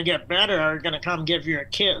weren't going to get better, I was going to come give you a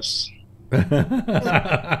kiss. And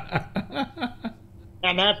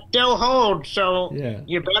that still holds, so Yeah.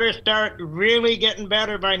 you better start really getting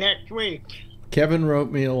better by next week. Kevin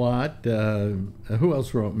wrote me a lot. Who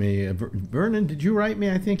else wrote me? Vernon, did you write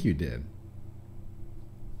me? I think you did.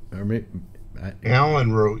 Or maybe,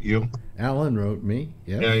 Alan wrote you. Alan wrote me.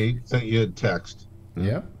 Yep. Yeah, he sent you a text.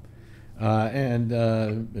 Yep. So,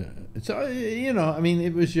 you know, I mean,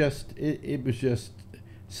 it was just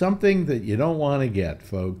something that you don't want to get,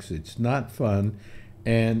 folks. It's not fun,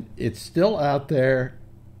 and it's still out there.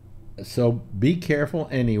 So be careful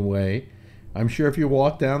anyway. I'm sure if you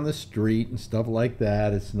walk down the street and stuff like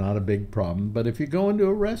that, it's not a big problem. But if you go into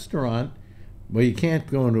a restaurant, well, you can't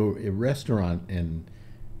go into a restaurant and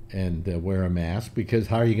wear a mask, because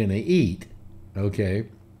how are you going to eat? Okay.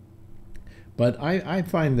 But I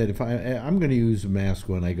find that if I'm going to use a mask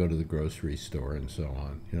when I go to the grocery store and so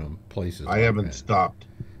on, you know, places. I haven't stopped.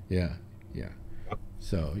 Yeah.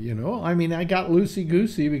 So, you know, I mean, I got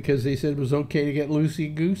loosey-goosey because they said it was okay to get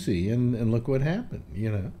loosey-goosey, and look what happened,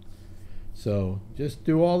 you know. So just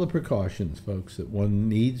do all the precautions, folks, that one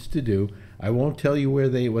needs to do. I won't tell you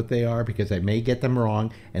what they are, because I may get them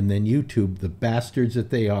wrong, and then YouTube, the bastards that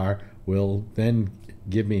they are, will then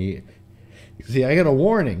give me... See, I got a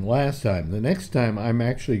warning last time. The next time I'm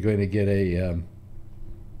actually going to get a...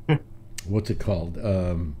 what's it called?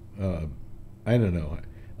 I don't know.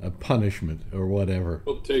 A punishment or whatever.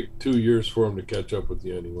 It'll take 2 years for him to catch up with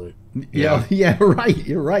you anyway. Yeah, right.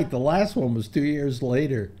 You're right. The last one was 2 years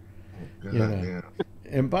later. God, You know. yeah.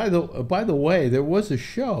 And by the way, there was a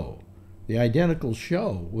show. The identical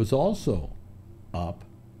show was also up,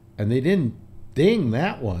 and they didn't Ding,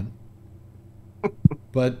 that one.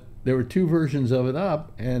 But there were 2 versions of it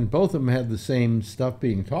up, and both of them had the same stuff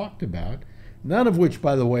being talked about, none of which,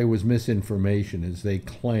 by the way, was misinformation, as they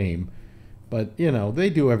claim. But, you know, they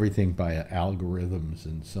do everything by algorithms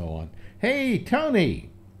and so on. Hey, Tony!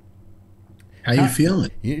 How you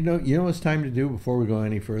feeling? You know what it's time to do before we go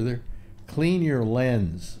any further? Clean your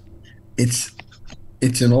lens. It's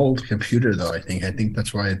an old computer, though, I think. I think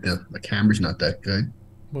that's why the camera's not that good.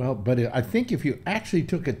 Well, but I think if you actually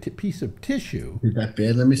took a piece of tissue... Is that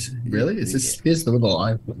bad? Let me see. Really? Here's the little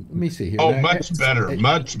eye. Let me see here. Oh, much better.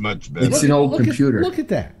 Much better. It's an old computer. Look at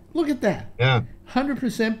that. Look at that. Yeah.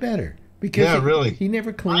 100% better. Because really. He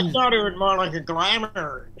never cleans... I thought it was more like a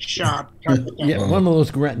glamour shot. Yeah, one of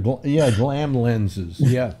those glam lenses.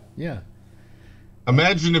 Yeah.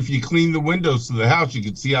 Imagine if you clean the windows to the house, you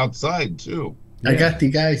could see outside, too. I got the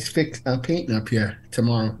guys painting up here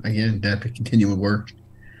tomorrow. Again, that continue with work.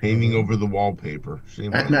 Painting over the wallpaper.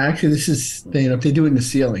 No, actually, this is staying up. They're doing the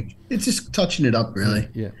ceiling. It's just touching it up, really.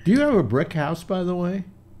 Yeah. Do you have a brick house, by the way?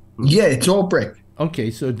 Yeah, it's all brick. Okay,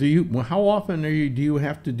 so how often do you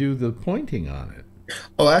have to do the pointing on it?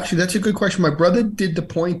 Oh, actually, that's a good question. My brother did the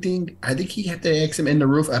pointing. I think he had to ask him in the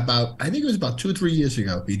roof I think it was about 2 or 3 years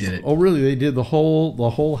ago he did it. Oh, really? They did the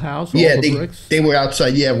whole house? Yeah, all the bricks? They were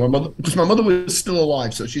outside. Yeah, because my mother was still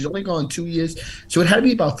alive, so she's only gone 2 years. So it had to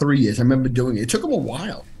be about 3 years. I remember doing it. It took them a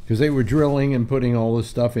while. Because they were drilling and putting all this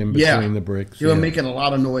stuff in between the bricks. They were making a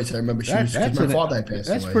lot of noise. I remember my father had passed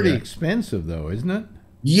away. That's pretty expensive, though, isn't it?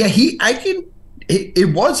 Yeah,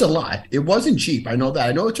 it was a lot. It wasn't cheap. I know that.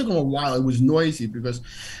 I know it took him a while. It was noisy because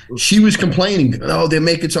she was complaining. Oh, they're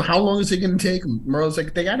making so. How long is it going to take? Merle's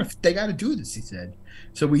like, they gotta do this. He said.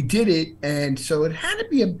 So we did it, and so it had to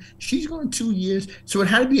be she's gone 2 years, so it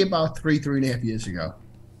had to be about 3.5 years ago.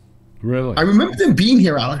 Really? I remember them being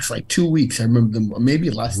here, Alex, like 2 weeks. I remember them maybe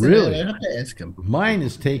less than really? that. I have to ask him. Mine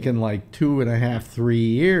has taken like 2.5, 3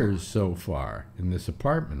 years so far in this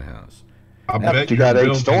apartment house. I bet you got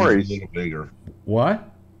 8 stories. A little bigger. What?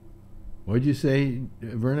 What'd you say,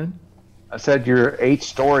 Vernon? I said you're 8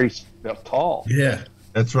 stories tall. Yeah,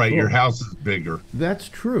 that's right. Cool. Your house is bigger. That's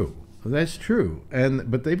true. That's true.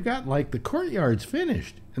 But they've got like the courtyard's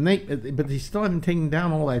finished, and but they still haven't taken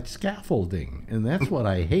down all that scaffolding, and that's what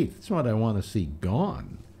I hate. That's what I want to see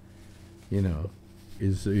gone. You know,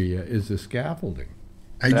 is the scaffolding.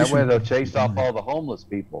 That way they'll chase off all the homeless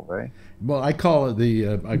people, right? Well, I call it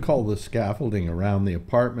the scaffolding around the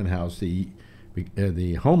apartment house the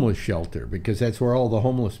homeless shelter, because that's where all the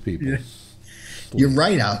homeless people. Yeah. You're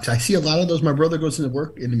right, Alex. I see a lot of those. My brother goes into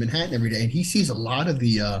work in Manhattan every day, and he sees a lot of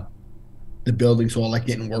the buildings all like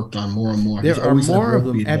getting worked on more and more. There are more of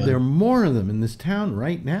them, and there are more of them in this town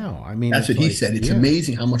right now. I mean, that's what he said. It's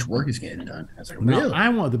amazing how much work is getting done. I was like, really? Now, I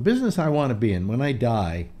want the business I want to be in when I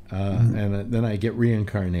die, and then I get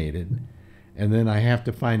reincarnated, and then I have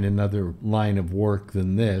to find another line of work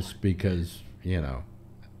than this because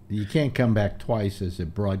you can't come back twice as a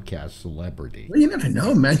broadcast celebrity. Well, you never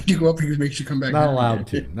know, man. You go up and it makes you come back. Not allowed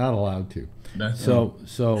to.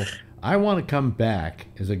 So I want to come back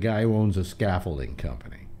as a guy who owns a scaffolding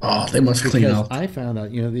company. Oh, they must clean up. I found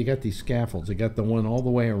out, they got these scaffolds. They got the one all the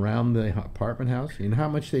way around the apartment house. You know how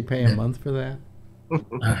much they pay a month for that?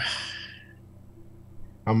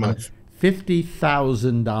 How much?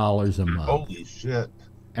 $50,000 a month. Holy shit!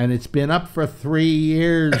 And it's been up for 3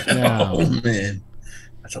 years now. Oh man,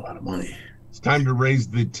 that's a lot of money. It's time to raise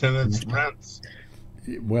the tenants' rents.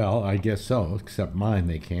 Well, I guess so. Except mine,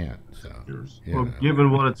 they can't. So, well,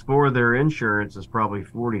 given what it's for, their insurance is probably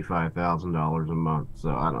 $45,000 a month. So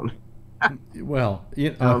I don't know. Well,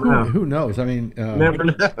 who knows? I mean, never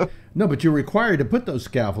know. No, but you're required to put those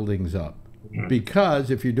scaffoldings up because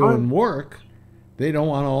if you're doing work, they don't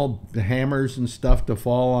want all the hammers and stuff to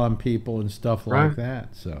fall on people and stuff like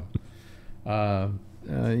that. So, but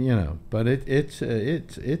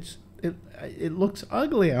it looks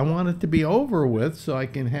ugly. I want it to be over with so I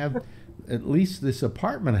can have at least this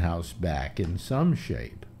apartment house back in some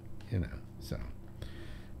shape, So,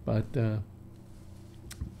 but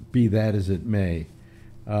be that as it may,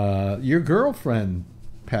 your girlfriend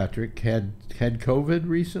Patrick had COVID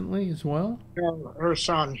recently as well. Her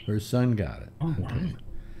son. Her son got it. Oh, okay.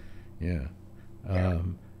 Yeah.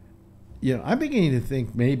 I'm beginning to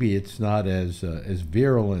think maybe it's not as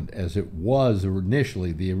virulent as it was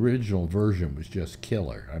initially. The original version was just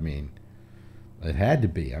killer. I mean, it had to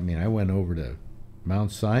be. I mean, I went over to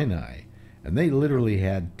Mount Sinai, and they literally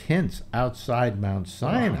had tents outside Mount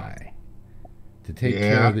Sinai to take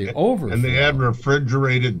care of the overflow. And they had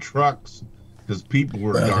refrigerated trucks because people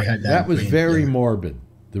were dying. That was very morbid,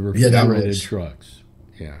 the refrigerated trucks.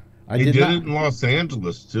 Yeah. They did it in Los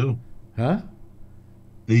Angeles, too. Huh?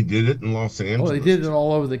 They did it in Los Angeles. Oh, they did it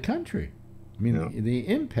all over the country. I mean, Yeah. the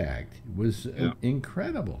impact was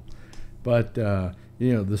incredible. But,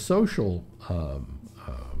 you know, the social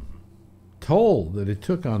toll that it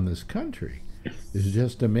took on this country is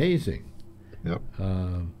just amazing. Yep.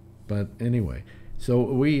 But anyway, so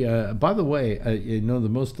we, by the way, you know, the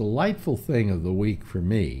most delightful thing of the week for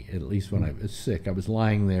me, at least when I was sick, I was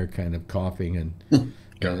lying there kind of coughing and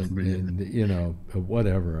you know,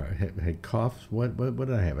 whatever. I had coughs. What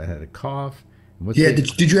did I have? I had a cough.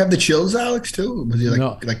 Did you have the chills, Alex, too? Was it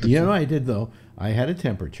no, you know, I did, though. I had a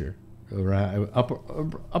temperature up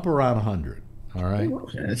around 100. All right. Oh,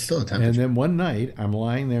 okay. It's still a temperature. And then one night, I'm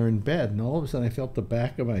lying there in bed, and all of a sudden, I felt the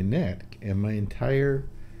back of my neck, and my entire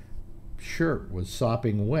shirt was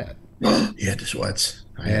sopping wet. You had the sweats.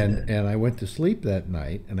 And I went to sleep that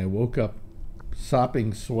night, and I woke up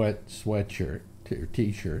sopping sweatshirt or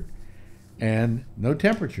t-shirt, and no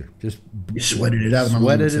temperature. Just you sweated it out.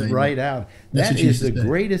 Sweated it right out. That is the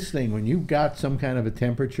greatest thing when you've got some kind of a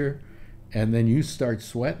temperature, and then you start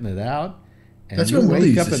sweating it out. And That's you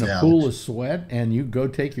wake up in say, a pool of sweat, and you go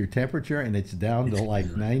take your temperature, and it's down to like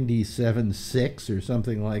 97.6 or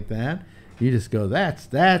something like that. You just go,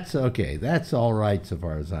 that's okay. That's all right so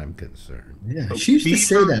far as I'm concerned. Yeah, she used to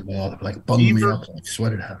say that, man, like bung me up, like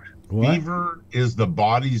sweat it out. What? Fever is the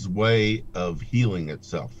body's way of healing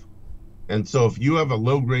itself. And so if you have a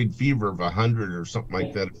low-grade fever of 100 or something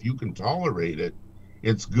like that, if you can tolerate it,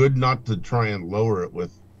 it's good not to try and lower it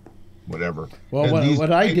with whatever. Well,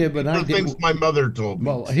 what I did, things my mother told me.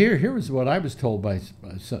 Well, here was what I was told by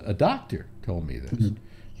a doctor. Told me this.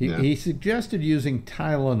 Mm-hmm. He suggested using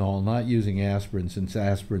Tylenol, not using aspirin, since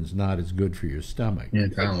aspirin's not as good for your stomach. Yeah,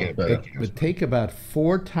 Tylenol's better. But take about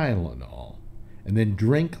 4 Tylenol, and then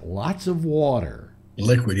drink lots of water.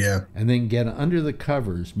 Liquid, yeah. And then get under the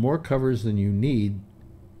covers, more covers than you need,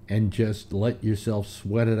 and just let yourself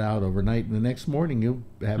sweat it out overnight. And the next morning, you'll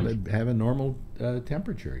have a normal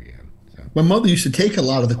temperature again. So. My mother used to take a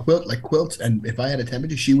lot of the quilts, and if I had a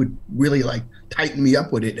temperature, she would really like tighten me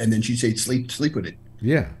up with it, and then she'd say, sleep with it.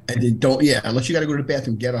 Yeah. And then unless you got to go to the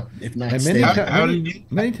bathroom, get up. If not, and stay.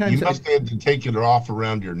 Many times you must have to take it off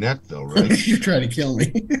around your neck, though, right? You're trying to kill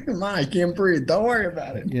me. Ma, I can't breathe. Don't worry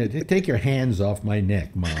about it. Yeah, take your hands off my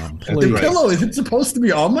neck, Mom. Please. The pillow, is it supposed to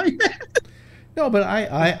be on my neck? No, but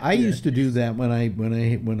I used to do that when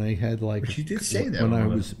I had like. But you did say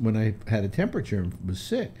that when I had a temperature and was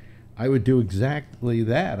sick. I would do exactly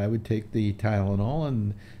that. I would take the Tylenol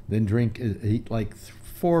and then eat like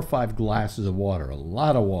 4 or 5 glasses of water, a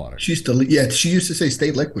lot of water. She used to say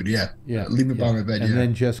stay liquid, yeah. Leave it by my bed, and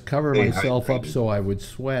then just cover myself up so I would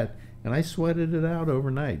sweat, and I sweated it out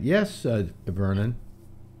overnight. Yes, Vernon.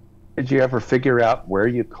 Did you ever figure out where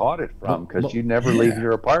you caught it from? Because you never leave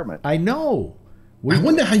your apartment. I know. I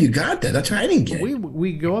wonder how you got that. That's why I didn't get it.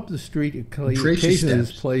 We go up the street occasionally to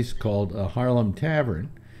this place called Harlem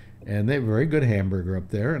Tavern, and they have a very good hamburger up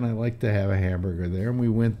there, and I like to have a hamburger there, and we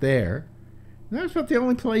went there. That's about the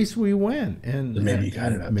only place we went, and maybe you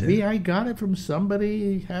got it up maybe there. I got it from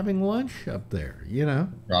somebody having lunch up there, you know.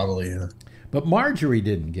 Probably, yeah. But Marjorie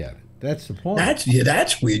didn't get it. That's the point.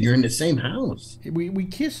 That's weird. You're in the same house. We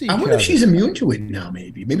kiss each other. I wonder if she's immune to it now.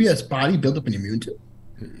 Maybe her body built up an immune to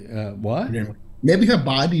it. What? Maybe her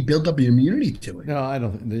body built up an immunity to it. No, I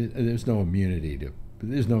don't. There's no immunity to.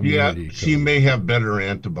 There's no immunity. Yeah, she may have better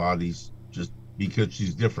antibodies just because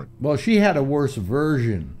she's different. Well, she had a worse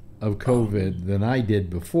version of COVID than I did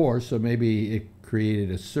before, so maybe it created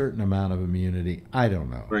a certain amount of immunity. I don't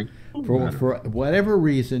know. Right. For whatever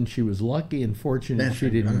reason, she was lucky and fortunate she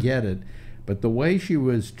didn't get it. But the way she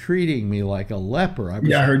was treating me like a leper, I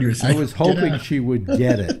heard you were saying. I was hoping she would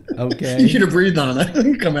get it. Okay. You should have breathed on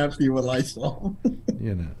it. Come after you with Lysol.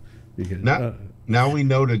 You know, because now we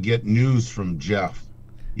know to get news from Jeff.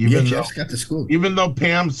 Jeff's got the scoop. Even though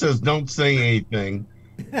Pam says don't say anything,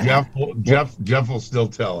 Jeff will still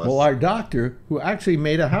tell us. Well, our doctor, who actually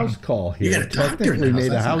made a house call here, technically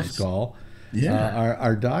made a house call. Yeah.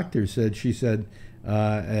 Our doctor said,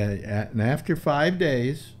 and after 5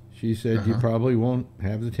 days, she said, you probably won't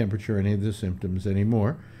have the temperature, any of the symptoms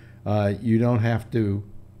anymore. You don't have to,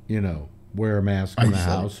 wear a mask in the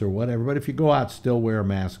house or whatever. But if you go out, still wear a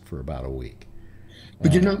mask for about a week.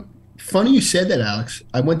 But funny you said that, Alex.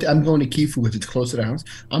 I'm going to Kiefer, which is close to the house.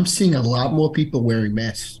 I'm seeing a lot more people wearing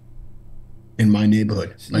masks in my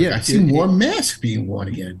neighborhood. I see more masks being worn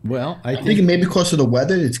again. Well, I think maybe because of the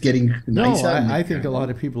weather, it's getting nice out. I think a lot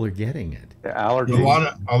of people are getting it. Allergies.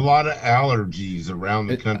 A lot of allergies around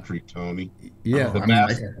the country, Tony. Yeah,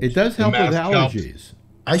 it does help with allergies. Helps.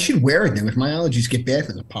 I should wear it then. If my allergies get bad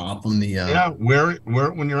from the pop from the wear it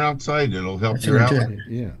when you're outside. It'll help your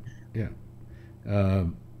allergies. Yeah.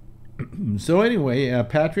 So anyway,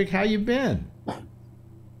 Patrick, how you been?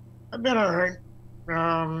 I've been all right.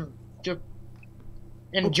 Just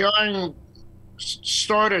enjoying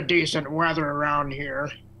sort of decent weather around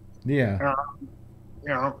here. Yeah.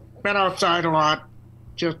 Been outside a lot,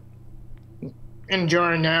 just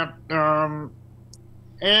enjoying that.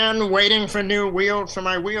 And waiting for new wheels for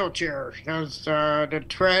my wheelchair because the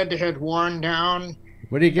tread had worn down.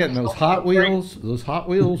 What are you getting? Those Hot Wheels? Those Hot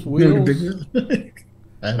Wheels wheels?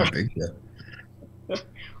 I have a big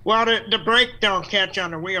Well, the brake don't catch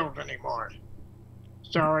on the wheels anymore,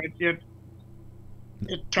 so it's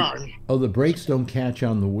time. Oh, the brakes don't catch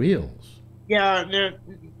on the wheels. Yeah, the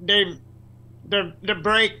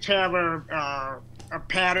brakes have a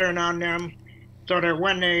pattern on them, so that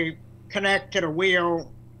when they connect to the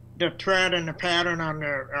wheel, the tread and the pattern on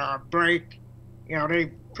the brake,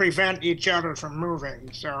 they prevent each other from moving.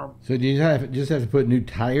 So do you just have to put new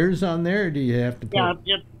tires on there, or do you have to put...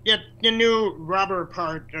 Yeah, the new rubber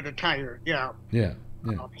part of the tire, yeah. Yeah.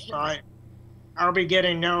 So I'll be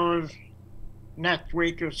getting those next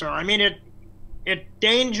week or so. I mean, it's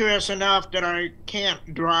dangerous enough that I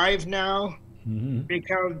can't drive now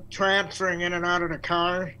because transferring in and out of the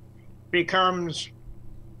car becomes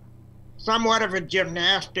somewhat of a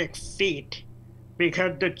gymnastic feat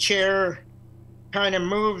because the chair kind of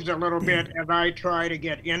moves a little bit as I try to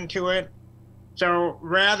get into it. So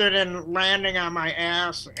rather than landing on my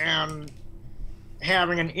ass and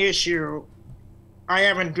having an issue, I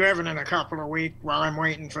haven't driven in a couple of weeks while I'm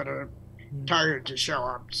waiting for the tire to show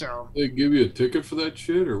up. So they give you a ticket for that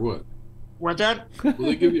shit or what? What's that? Will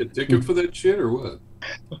they give you a ticket for that shit or what?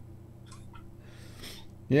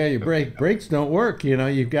 Yeah, your brakes don't work.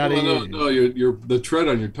 You've got to. No, you're the tread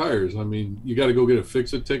on your tires. I mean, you got to go get a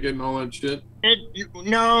fix-it ticket and all that shit.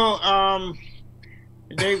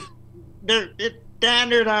 They're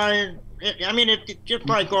standardized. It's just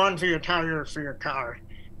like going for your tire for your car.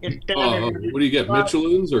 It's what do you get,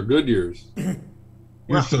 Michelin's or Goodyear's?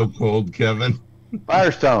 We're so cold, Kevin.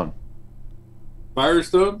 Firestone.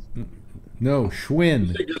 Firestone? No,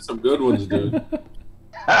 Schwinn. You get some good ones, dude.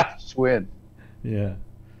 Schwinn. Yeah.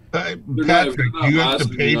 Patrick, you have to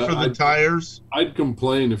pay for the tires? I'd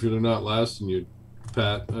complain if they're not lasting you,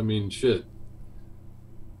 Pat. I mean, shit.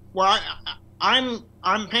 Well,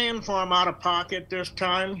 I'm paying for them out of pocket this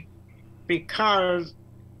time because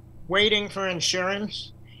waiting for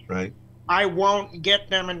insurance. Right. I won't get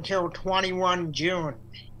them until 21 June.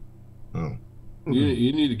 Oh.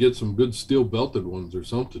 You need to get some good steel belted ones or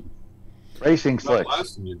something. Racing slicks. Not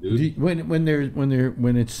lasting you, dude.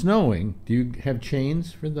 When it's snowing, do you have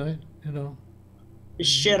chains for that at all?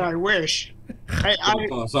 Shit, I wish.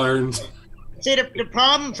 Toss irons. See, the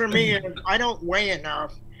problem for me is I don't weigh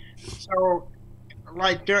enough. So,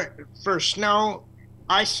 like for snow,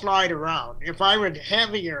 I slide around. If I were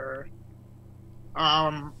heavier,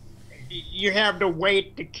 you have the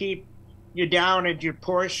weight to keep you down as you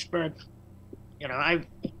push. But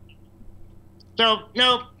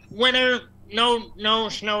no winter, no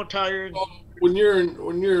snow tires. Well, when you're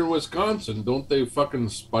in Wisconsin, don't they fucking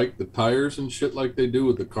spike the tires and shit like they do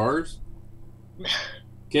with the cars?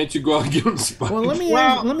 Can't you go out and give them spikes? Well, let me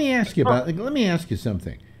ask you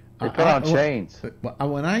something. They put on chains.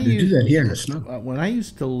 When I do that here in the snow. When I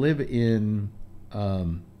used to live in,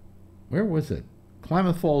 where was it?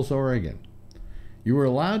 Klamath Falls, Oregon. You were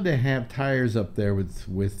allowed to have tires up there with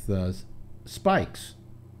spikes.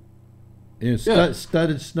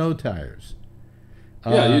 Studded snow tires.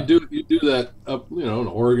 Yeah, you do that up, in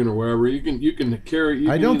Oregon or wherever. You can carry.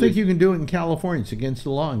 I don't think you can do it in California. It's against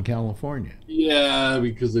the law in California. Yeah,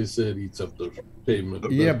 because they said it eats up the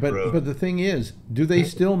pavement. Yeah, but the thing is, do they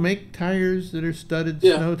still make tires that are studded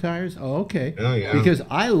snow tires? Oh, okay. Oh, yeah. Because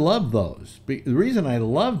I love those. The reason I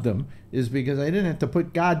loved them is because I didn't have to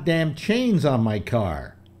put goddamn chains on my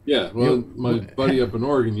car. Yeah, well, my buddy up in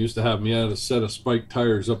Oregon used to have me add a set of spiked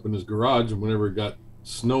tires up in his garage, and whenever it got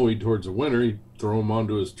snowy towards the winter, he'd throw them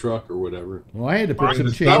onto his truck or whatever. Well, I had to put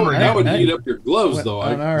some chains. That would heat up your gloves, though.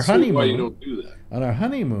 On I our see honeymoon, why you don't do that. On our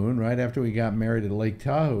honeymoon, right after we got married at Lake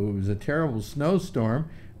Tahoe, it was a terrible snowstorm.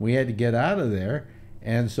 We had to get out of there,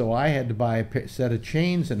 and so I had to buy a set of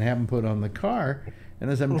chains and have them put on the car. And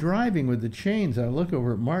as I'm driving with the chains, I look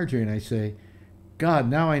over at Marjorie and I say, God,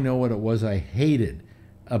 now I know what it was I hated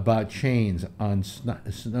about chains on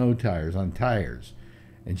snow tires, on tires.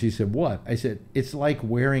 And she said, what? I said, it's like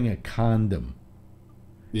wearing a condom.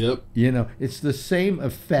 Yep. It's the same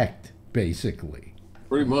effect, basically.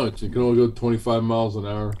 Pretty much. You can only go 25 miles an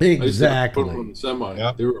hour. Exactly. I used to put them on the semi.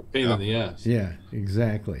 Yep. They were a pain in the ass. Yeah,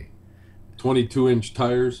 exactly. 22-inch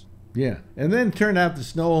tires. Yeah, and then it turned out the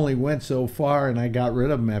snow only went so far, and I got rid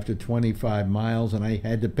of them after 25 miles, and I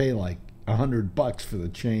had to pay like $100 for the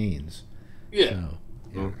chains. Yeah.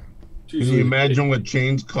 So, Can you imagine what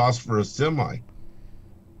chains cost for a semi?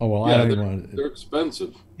 Oh well, yeah, I don't want. They're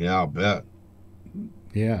expensive. Yeah, I'll bet.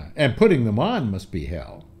 Yeah, and putting them on must be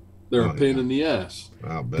hell. They're a pain in the ass.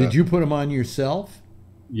 I'll bet. Did you put them on yourself?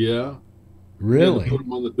 Yeah. Really? Put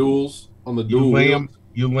them on the duals. On the You dual lay wheels. them.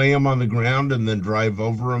 You lay them on the ground and then drive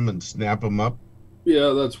over them and snap them up. Yeah,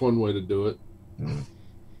 that's one way to do it.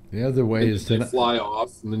 The other way is they to fly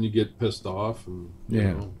off, and then you get pissed off. And you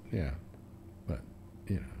know. Yeah, but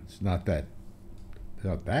it's not that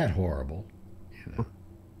horrible.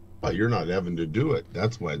 But you're not having to do it.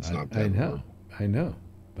 That's why it's not that. I know,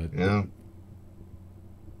 but yeah.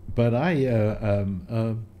 But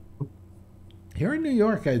here in New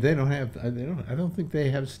York, I don't think they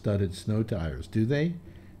have studded snow tires, do they,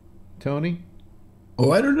 Tony?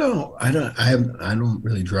 Oh, I don't know. I don't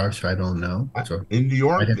really drive, so I don't know. So in New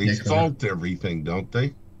York, they salt everything, don't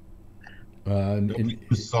they?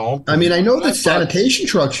 Salt. I mean, I know the sanitation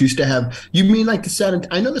trucks used to have. You mean like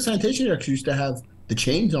I know the sanitation trucks used to have the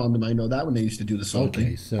chains on them. I know that when they used to do the salting.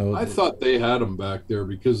 Okay, so I thought they had them back there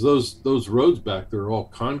because those roads back there are all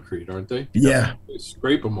concrete, aren't they? Yeah. They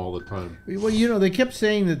scrape them all the time. Well, they kept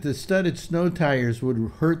saying that the studded snow tires would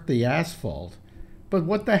hurt the asphalt, but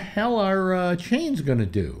what the hell are chains going to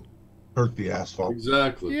do? Hurt the asphalt.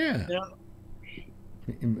 Exactly. Yeah.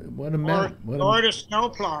 What a or the snow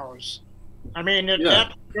plows. I mean,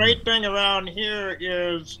 that great thing around here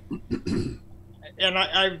is, and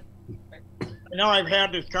I know I've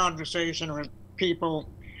had this conversation with people,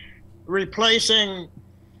 replacing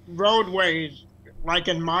roadways, like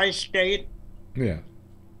in my state. Yeah.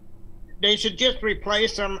 They should just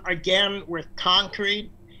replace them again with concrete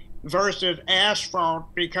versus asphalt,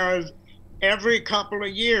 because every couple of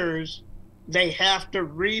years they have to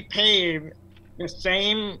repave the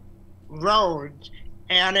same roads.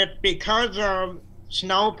 And it's because of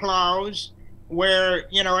snow plows where,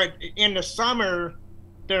 in the summer,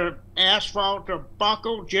 the asphalt will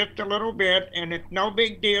buckle just a little bit, and it's no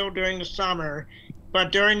big deal during the summer.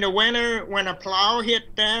 But during the winter, when a plow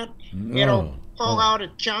hit that, it'll pull out a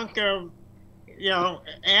chunk of,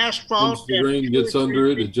 asphalt. Once the rain gets under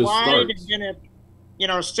it, it just starts. And then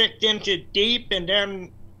it, 6 inches deep, and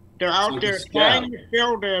then they're out there trying to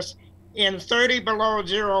fill this in 30 below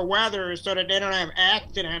zero weather so that they don't have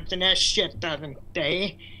accidents, and that shit doesn't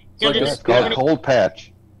stay. It's called cold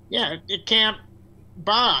patch. Yeah, it can't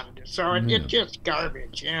bond, so it's just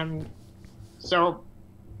garbage. And so,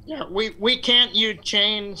 we can't use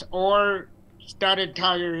chains or studded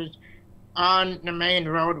tires on the main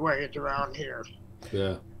roadways around here.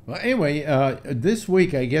 Yeah. Well, anyway, this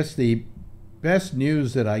week, I guess the best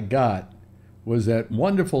news that I got was that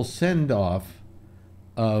wonderful send-off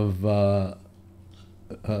of the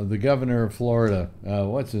governor of Florida.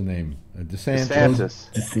 What's his name? DeSantis.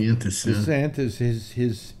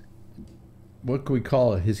 His what can we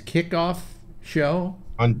call it? His kickoff show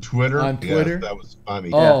on Twitter. Yes, that was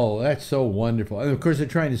funny. Oh, that's so wonderful. And of course, they're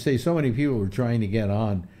trying to say so many people were trying to get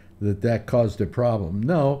on that caused a problem.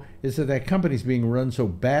 No, it's that company's being run so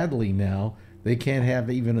badly now they can't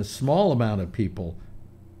have even a small amount of people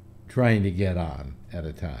trying to get on at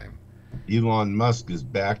a time. Elon Musk is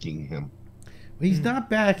backing him. He's not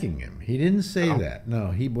backing him. He didn't say that. No,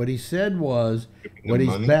 what he said was what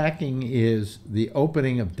he's backing is the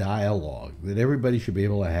opening of dialogue, that everybody should be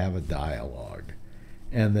able to have a dialogue,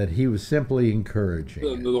 and that he was simply encouraging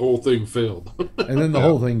it. The whole thing failed. And then the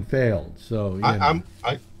whole thing failed. So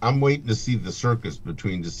I'm waiting to see the circus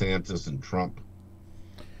between DeSantis and Trump.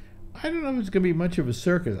 I don't know if it's going to be much of a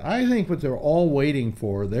circus. I think what they're all waiting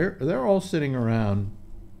for, they're all sitting around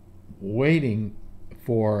waiting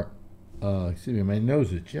for, excuse me, my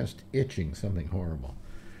nose is just itching something horrible.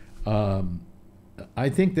 I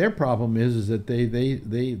think their problem is that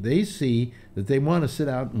they see that they want to sit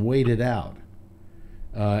out and wait it out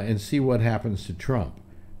and see what happens to Trump,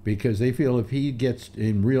 because they feel if he gets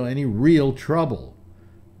in any real trouble,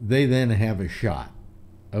 they then have a shot.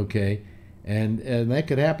 Okay, and that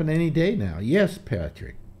could happen any day now. Yes,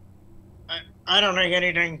 Patrick. I don't think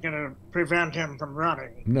anything's going to prevent him from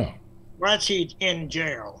running. No. Unless he's in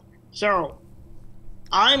jail. So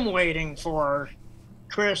I'm waiting for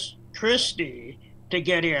Christie to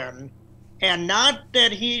get in, and not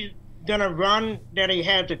that he's going to run, that he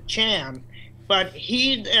has a chance, but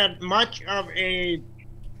he's as much of a,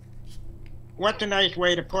 what's a nice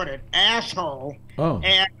way to put it, asshole.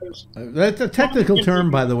 That's a technical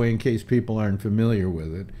term, by the way, in case people aren't familiar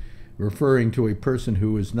with it, referring to a person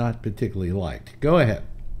who is not particularly liked. Go ahead.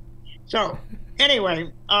 So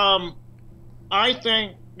anyway, I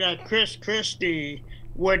think that Chris Christie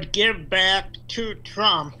would give back to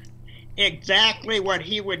Trump exactly what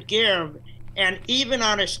he would give. And even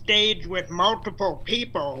on a stage with multiple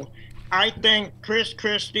people, I think Chris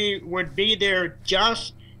Christie would be there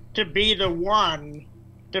just to be the one,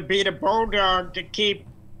 to be the bulldog, to keep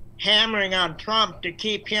hammering on Trump, to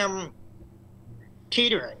keep him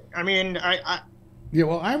teetering. I mean, yeah.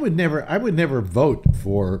 Well, I would never vote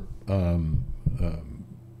for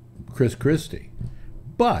Chris Christie,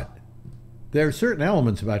 but there are certain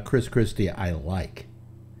elements about Chris Christie I like.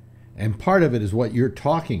 And part of it is what you're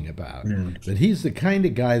talking about, that he's the kind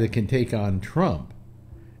of guy that can take on Trump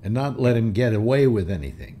and not let him get away with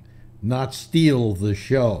anything, not steal the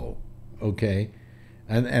show, okay?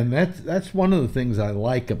 And that's one of the things I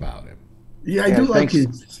like about him. Yeah, I do like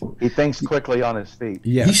his... He thinks quickly on his feet.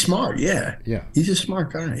 Yeah. He's smart, yeah. Yeah. He's a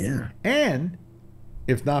smart guy, yeah. And,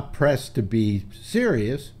 if not pressed to be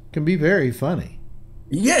serious, can be very funny.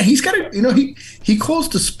 Yeah, he's got a, you know, he calls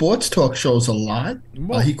the sports talk shows a lot.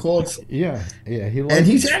 Well, He calls, yeah, and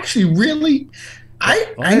he's actually really.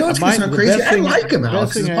 I know it's going to sound crazy. I like him,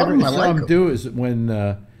 Alex. The best thing Part I of ever him I saw like him him. do is when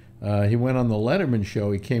he went on the Letterman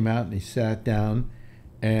show. He came out and he sat down,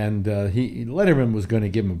 and Letterman was going to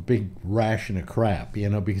give him a big ration of crap, you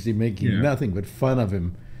know, because he's making nothing but fun of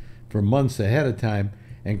him for months ahead of time.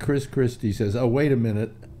 And Chris Christie says, "Oh, wait a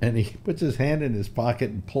minute." And he puts his hand in his pocket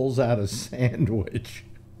and pulls out a sandwich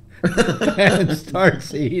and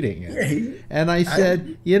starts eating it. And I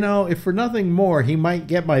said, you know, if for nothing more, he might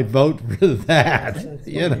get my vote for that.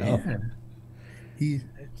 You know,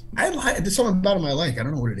 I like. There's something about him I like. I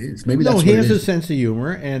don't know what it is. Maybe no, that's he what has it a is. sense of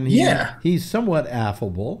humor, and he's somewhat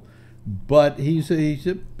affable. But he's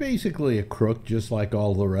basically a crook, just like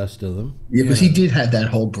all the rest of them. Yeah, because he did have that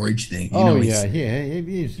whole bridge thing. You know, yeah.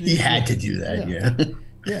 He had to do that. Yeah.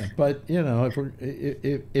 Yeah, but you know,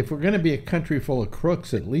 if we're going to be a country full of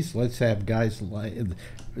crooks, at least let's have guys like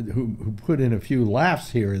who put in a few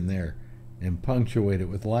laughs here and there, and punctuate it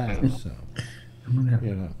with laughs. So,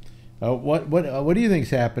 you know, what do you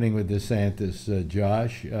think's happening with DeSantis,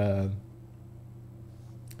 Josh? Do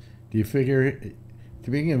you figure,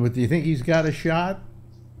 to begin with, do you think he's got a shot?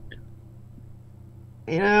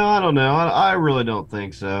 You know, I don't know. I really don't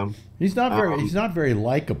think so. He's not very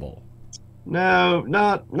likable. No,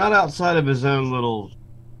 not outside of his own little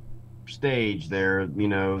stage there, you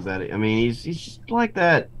know, that I mean he's just like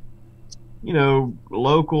that, you know,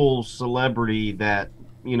 local celebrity that,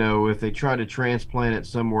 you know, if they try to transplant it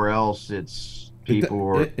somewhere else, it's people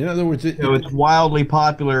are, in other words, it's wildly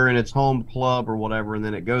popular in its home club or whatever, and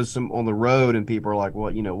then it goes on the road and people are like,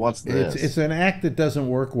 what, you know, what's this? It's an act that doesn't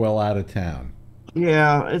work well out of town.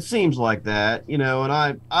 Yeah, it seems like that, you know,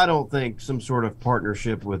 and I don't think some sort of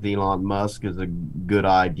partnership with Elon Musk is a good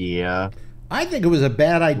idea. I think it was a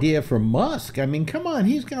bad idea for Musk. I mean, come on,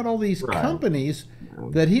 he's got all these companies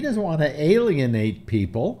that he doesn't want to alienate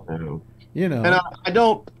people. You know. And I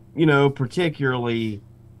don't, you know, particularly,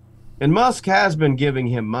 and Musk has been giving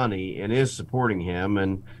him money and is supporting him,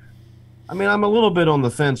 and I mean, I'm a little bit on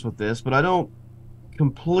the fence with this, but I don't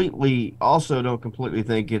completely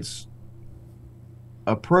think it's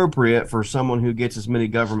appropriate for someone who gets as many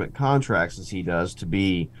government contracts as he does to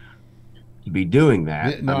be doing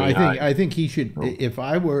that. No, I think he should. If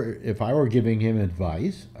I were giving him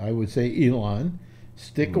advice, I would say, Elon,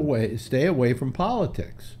 stay away from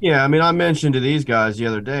politics. Yeah, I mean, I mentioned to these guys the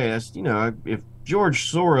other day, that's, you know, if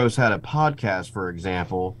George Soros had a podcast, for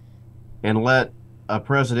example, and let a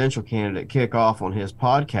presidential candidate kick off on his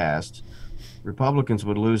podcast, Republicans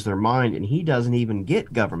would lose their mind, and he doesn't even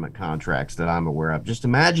get government contracts that I'm aware of. Just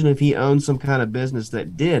imagine if he owned some kind of business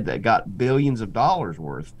that got billions of dollars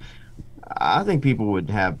worth. I think people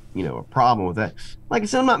would have, you know, a problem with that. Like I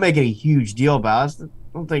said, I'm not making a huge deal about it. I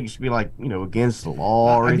don't think it should be like, you know, against the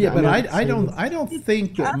law or anything. Yeah, but I don't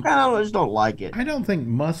think that, I just don't like it. I don't think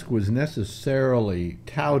Musk was necessarily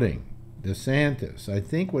touting DeSantis. I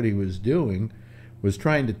think what he was doing was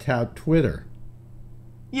trying to tout Twitter.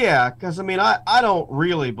 Yeah, because, I mean, I don't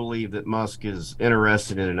really believe that Musk is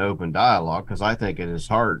interested in an open dialogue, because I think in his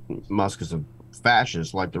heart, Musk is a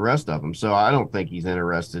fascist like the rest of them. So I don't think he's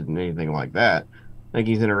interested in anything like that. I think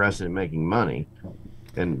he's interested in making money.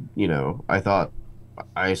 And, you know,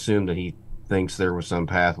 I assumed that he thinks there was some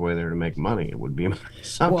pathway there to make money. It would be my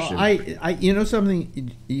assumption. Well, you know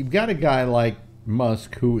something, you've got a guy like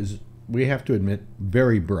Musk who is, we have to admit,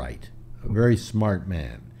 very bright, a very smart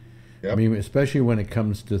man. Yep. I mean, especially when it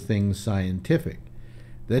comes to things scientific.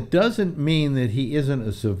 That doesn't mean that he isn't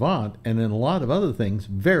a savant, and in a lot of other things,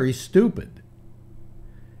 very stupid.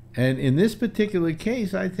 And in this particular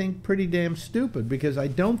case, I think pretty damn stupid, because I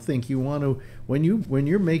don't think you want to, when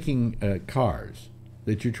you're making cars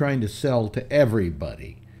that you're trying to sell to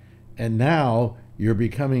everybody, and now you're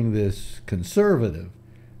becoming this conservative.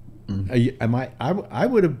 I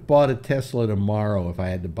would have bought a Tesla tomorrow if I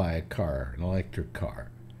had to buy a car, an electric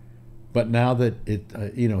car. But now that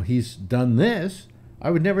he's done this,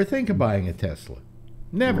 I would never think of buying a Tesla.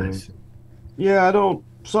 Never. Yeah, I don't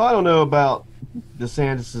know about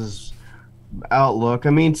DeSantis's outlook. I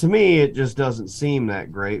mean, to me, it just doesn't seem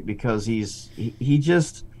that great, because he's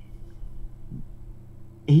just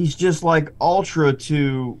like ultra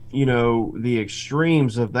to, the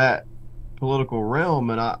extremes of that political realm,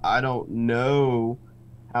 and I don't know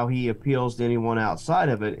how he appeals to anyone outside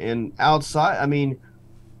of it. And outside, I mean,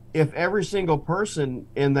 if every single person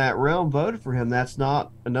in that realm voted for him, that's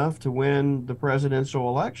not enough to win the presidential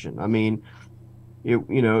election. I mean, it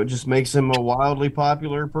just makes him a wildly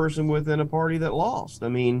popular person within a party that lost. I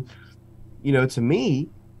mean, to me,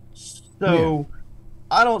 so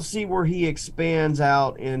I don't see where he expands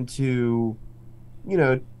out into,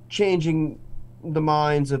 changing the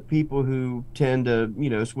minds of people who tend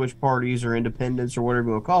to, switch parties or independents or whatever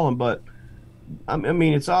you want to call them. But I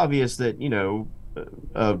mean, it's obvious that,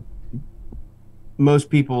 most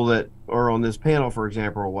people that are on this panel, for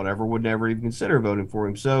example, or whatever, would never even consider voting for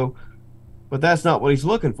him. So, but that's not what he's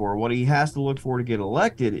looking for. What he has to look for to get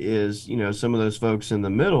elected is, some of those folks in the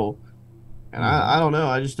middle. And I don't know.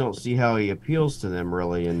 I just don't see how he appeals to them,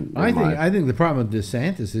 really. And I think the problem with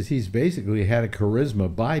DeSantis is he's basically had a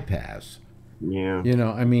charisma bypass. Yeah.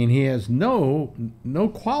 I mean, he has no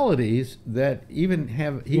qualities that even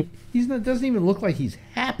have doesn't even look like he's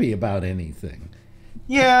happy about anything.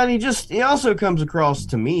 Yeah, and he also comes across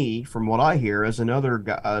to me, from what I hear, as another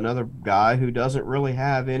guy who doesn't really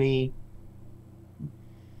have any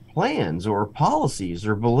plans or policies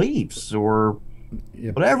or beliefs or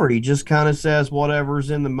whatever. He just kind of says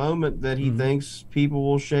whatever's in the moment that he thinks people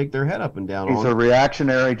will shake their head up and down on. He's a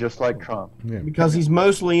reactionary, just like Trump. Yeah. Because he's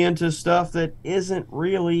mostly into stuff that isn't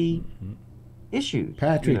really issues.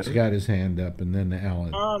 Patrick's got his hand up, and then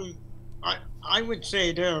Alan. I would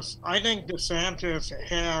say this. I think DeSantis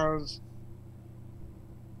has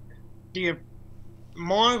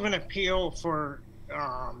more of an appeal for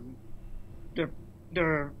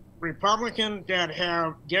the Republicans that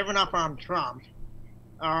have given up on Trump,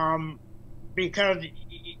 because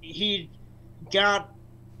he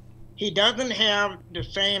doesn't have the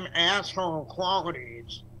same asshole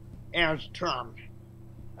qualities as Trump.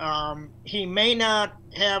 He may not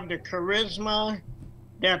have the charisma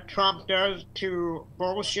that Trump does to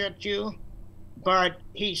bullshit you, but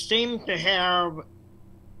he seems to have.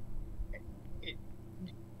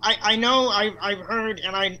 I know I've heard,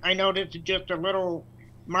 and I know this is just a little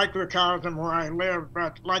microcosm where I live,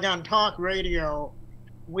 but like on talk radio,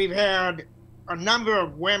 we've had a number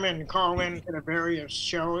of women call into the various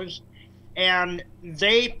shows, and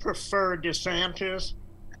they prefer DeSantis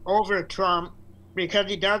over Trump because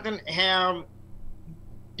he doesn't have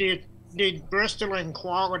the bristling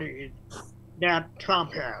qualities that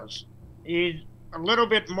Trump has. He's a little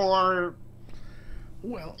bit more.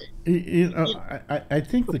 Well, I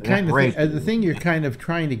think the kind of thing, the thing you're kind of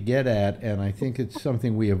trying to get at, and I think it's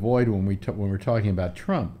something we avoid when we're talking about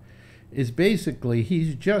Trump, is basically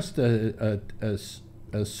he's just a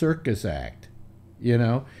circus act.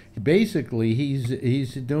 Basically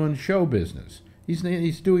he's doing show business.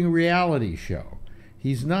 He's doing a reality show.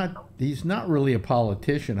 He's not really a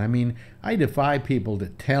politician. I mean, I defy people to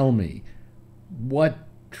tell me what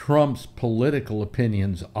Trump's political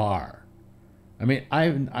opinions are. I mean,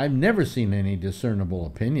 I've never seen any discernible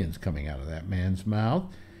opinions coming out of that man's mouth.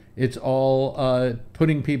 It's all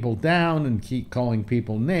putting people down and keep calling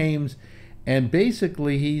people names, and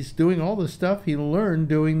basically he's doing all the stuff he learned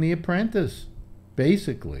doing The Apprentice.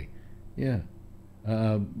 Basically, yeah.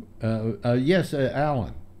 Yes,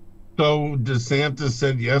 Alan. So DeSantis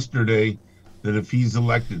said yesterday that if he's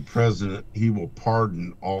elected president, he will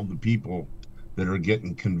pardon all the people that are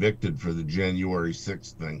getting convicted for the January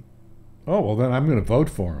 6th thing. Oh, well, then I'm going to vote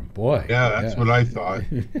for him. Boy. Yeah, that's what I thought.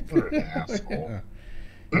 What an asshole.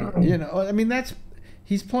 I mean,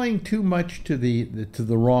 he's playing too much to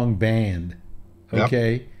the wrong band.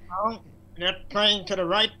 Okay? Yep. Well, they're playing to the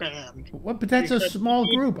right band. Well, but that's a small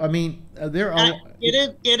group. I mean,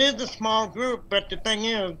 it is a small group, but the thing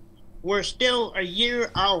is, we're still a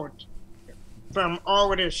year out from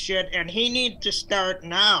all of this shit, and he needs to start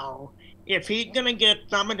now if he's going to get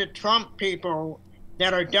some of the Trump people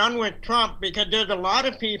that are done with Trump, because there's a lot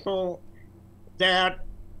of people that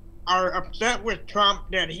are upset with Trump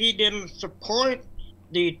that he didn't support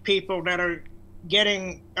these people that are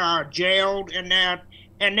getting jailed and that,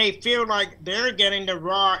 and they feel like they're getting the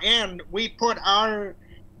raw end. We put our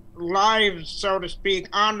lives, so to speak,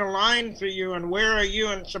 on the line for you, and where are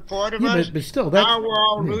you in support of us? But still, that's, now we're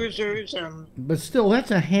all losers. And but still,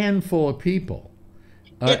 that's a handful of people.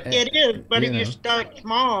 It is, but if you start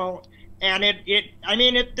small, and I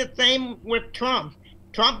mean, it's the same with Trump.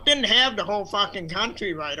 Trump didn't have the whole fucking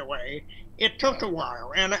country right away. It took a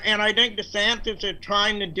while, and I think DeSantis is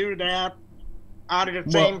trying to do that out of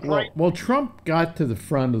the same place. Well, Trump got to the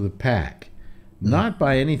front of the pack, not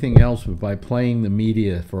by anything else, but by playing the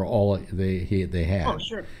media for all they had. Oh,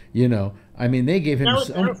 sure. You know, I mean, they gave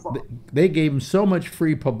him so much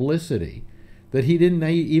free publicity that he didn't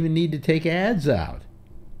even need to take ads out.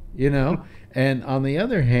 You know, and on the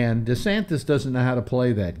other hand, DeSantis doesn't know how to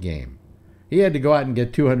play that game. He had to go out and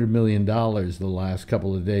get $200 million the last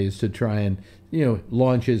couple of days to try and,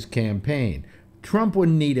 launch his campaign. Trump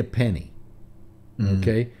wouldn't need a penny.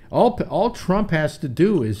 Okay? All Trump has to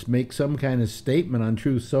do is make some kind of statement on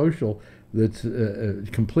Truth Social that's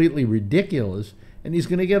completely ridiculous, and he's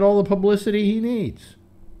going to get all the publicity he needs.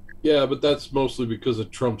 Yeah, but that's mostly because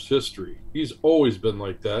of Trump's history. He's always been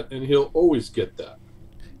like that, and he'll always get that.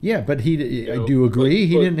 Yeah, but I do agree.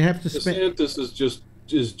 He didn't have to spend. DeSantis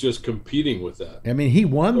is just competing with that. I mean, he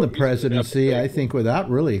won the presidency, I think, without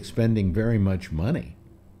really expending very much money.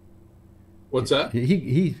 What's that?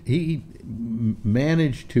 He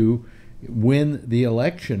managed to win the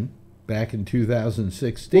election back in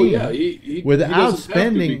 2016. Well, yeah, he without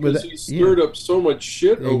spending. He stirred up so much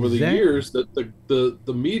shit over the years that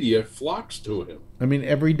the media flocks to him. I mean,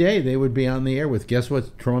 every day they would be on the air with, guess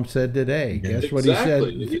what Trump said today? Guess what he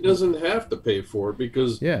said? He doesn't have to pay for it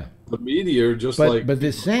because the media are just But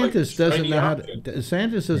DeSantis doesn't know how to.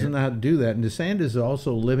 DeSantis doesn't know how to do that, and DeSantis is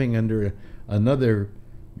also living under another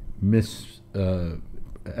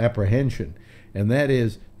misapprehension, and that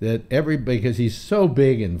is that because he's so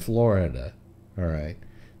big in Florida, all right,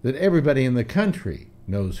 that everybody in the country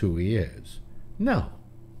knows who he is. No,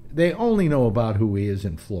 they only know about who he is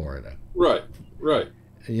in Florida. Right.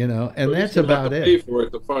 And that's about it. Pay for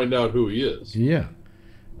it to find out who he is. Yeah,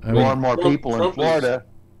 more and more people in Florida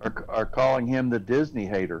are calling him the Disney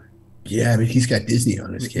hater. Yeah, I mean, he's got Disney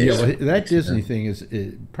on his case. Yeah, well, that Disney thing is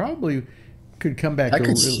probably could come back to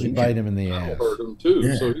really bite him in the ass. Hurt him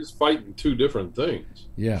too. So he's fighting two different things.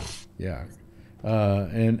 Yeah.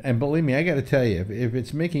 And believe me, I got to tell you, if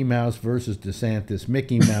it's Mickey Mouse versus DeSantis,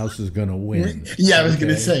 Mickey Mouse is going to win. I was going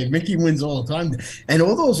to say Mickey wins all the time, and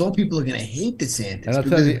all those old people are going to hate DeSantis. And I'll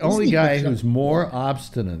tell you, the only guy who's more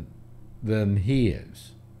obstinate than he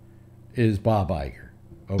is Bob Iger.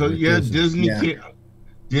 So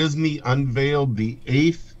Disney unveiled the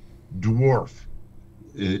 8th dwarf.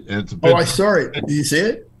 It's a picture, I saw it. Did you see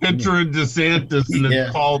it? Picture of DeSantis, and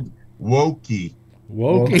it's called Wokey.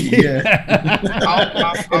 Yeah.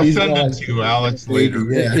 I'll send it to you, Alex, later.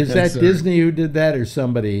 Yeah, is that Disney who did that, or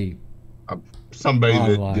somebody? Somebody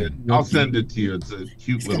online that did. I'll send it to you. It's a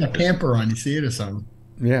cute little. Got a pamper on. You see it or something?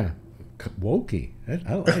 Yeah. Wokey.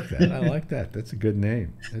 I like that. I like that. That's a good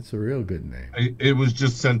name. That's a real good name. It was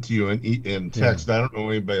just sent to you in text. I don't know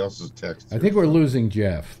anybody else's text. I think we're losing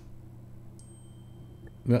Jeff.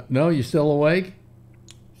 No, you still awake?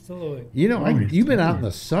 Still awake. You've been out in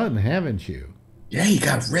the sun, haven't you? Yeah, you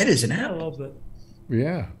got red as an apple. A little bit.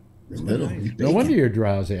 Yeah. Little. No wonder you're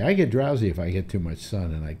drowsy. I get drowsy if I get too much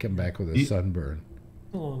sun, and I come back with a sunburn.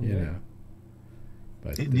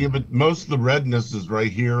 But most of the redness is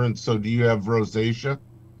right here. And so, do you have rosacea?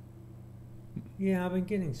 Yeah, I've been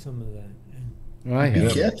getting some of that. Well, I have.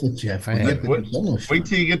 Be careful, Jeff. Wait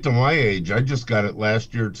till you get to my age. I just got it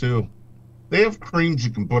last year too. They have creams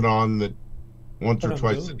you can put on that once or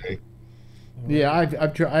twice a day. Yeah, I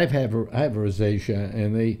have rosacea,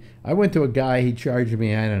 and I went to a guy. He charged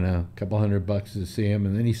me, I don't know, a couple $100 to see him,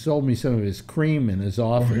 and then he sold me some of his cream in his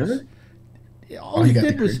office. All it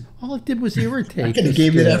did was irritate. I could have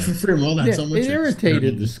gave you that for free. Well, that's so much. It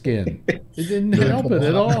irritated the skin. It didn't help it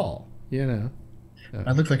at all. I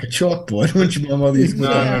look like a chalkboard when you have all these.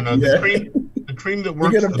 No. The cream that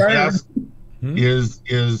works the best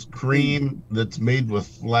is cream that's made with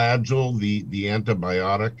Flagyl, the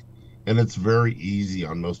antibiotic, and it's very easy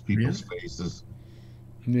on most people's faces.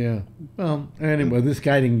 Yeah. Well, anyway, this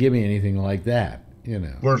guy didn't give me anything like that.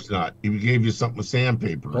 Of course not. He gave you something with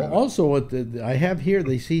sandpaper. Well, also, what I have here,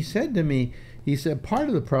 he said to me, part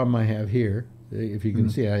of the problem I have here, if you can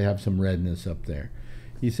see, I have some redness up there.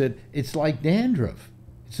 He said, it's like dandruff.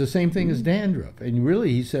 It's the same thing as dandruff. And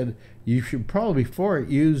really, he said, you should probably, before it,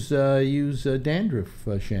 use dandruff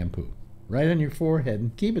shampoo right on your forehead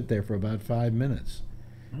and keep it there for about 5 minutes.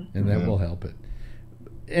 And that will help it.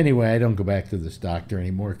 anyway, I don't go back to this doctor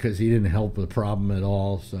anymore because he didn't help the problem at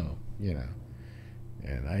all. So, you know.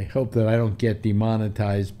 And I hope that I don't get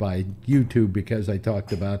demonetized by YouTube because I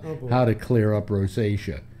talked about how to clear up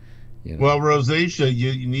rosacea. You know? Well, rosacea,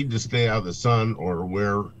 you need to stay out of the sun or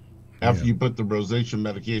wear, after you put the rosacea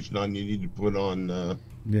medication on, you need to put on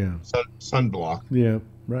sunblock. Yeah,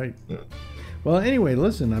 right. Yeah. Well, anyway,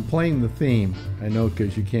 listen, I'm playing the theme. I know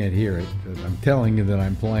because you can't hear it. I'm telling you that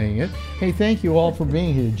I'm playing it. Hey, thank you all for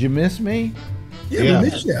being here. Did you miss me? Yeah, we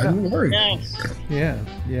missed you. Don't worry. Yeah.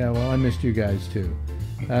 Well, I missed you guys too.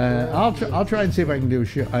 I'll try and see if I can do a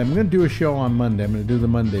show. I'm going to do a show on Monday. I'm going to do the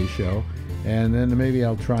Monday show, and then maybe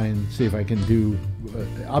I'll try and see if I can do.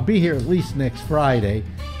 I'll be here at least next Friday,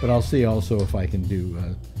 but I'll see also if I can do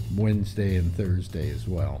Wednesday and Thursday as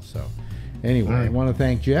well. So. Anyway, I want to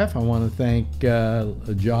thank Jeff. I want to thank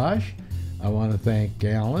Josh. I want to thank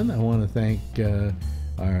Alan. I want to thank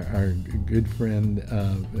our good friend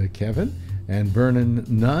Kevin. And Vernon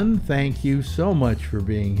Nunn, thank you so much for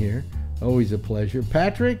being here. Always a pleasure.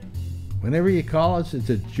 Patrick, whenever you call us, it's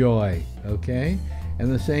a joy, okay?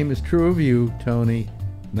 And the same is true of you, Tony.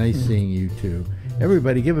 Nice seeing you, too.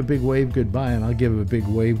 Everybody, give a big wave goodbye, and I'll give a big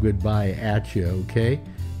wave goodbye at you, okay?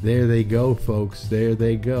 There they go, folks. There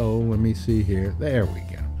they go. Let me see here. There we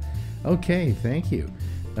go. Okay, thank you.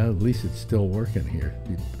 At least it's still working here,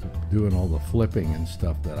 doing all the flipping and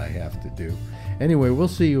stuff that I have to do. Anyway, we'll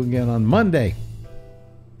see you again on Monday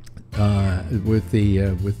with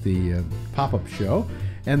the pop-up show,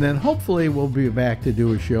 and then hopefully we'll be back to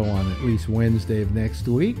do a show on at least Wednesday of next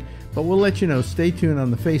week. But we'll let you know. Stay tuned on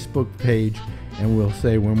the Facebook page, and we'll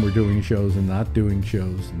say when we're doing shows and not doing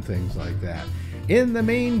shows and things like that. In the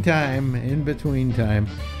meantime, in between time,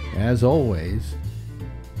 as always,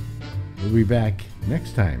 we'll be back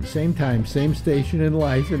next time. Same station in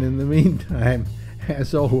life. And in the meantime,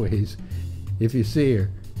 as always, if you see her,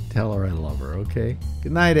 tell her I love her, okay?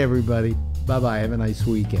 Good night, everybody. Bye-bye. Have a nice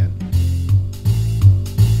weekend.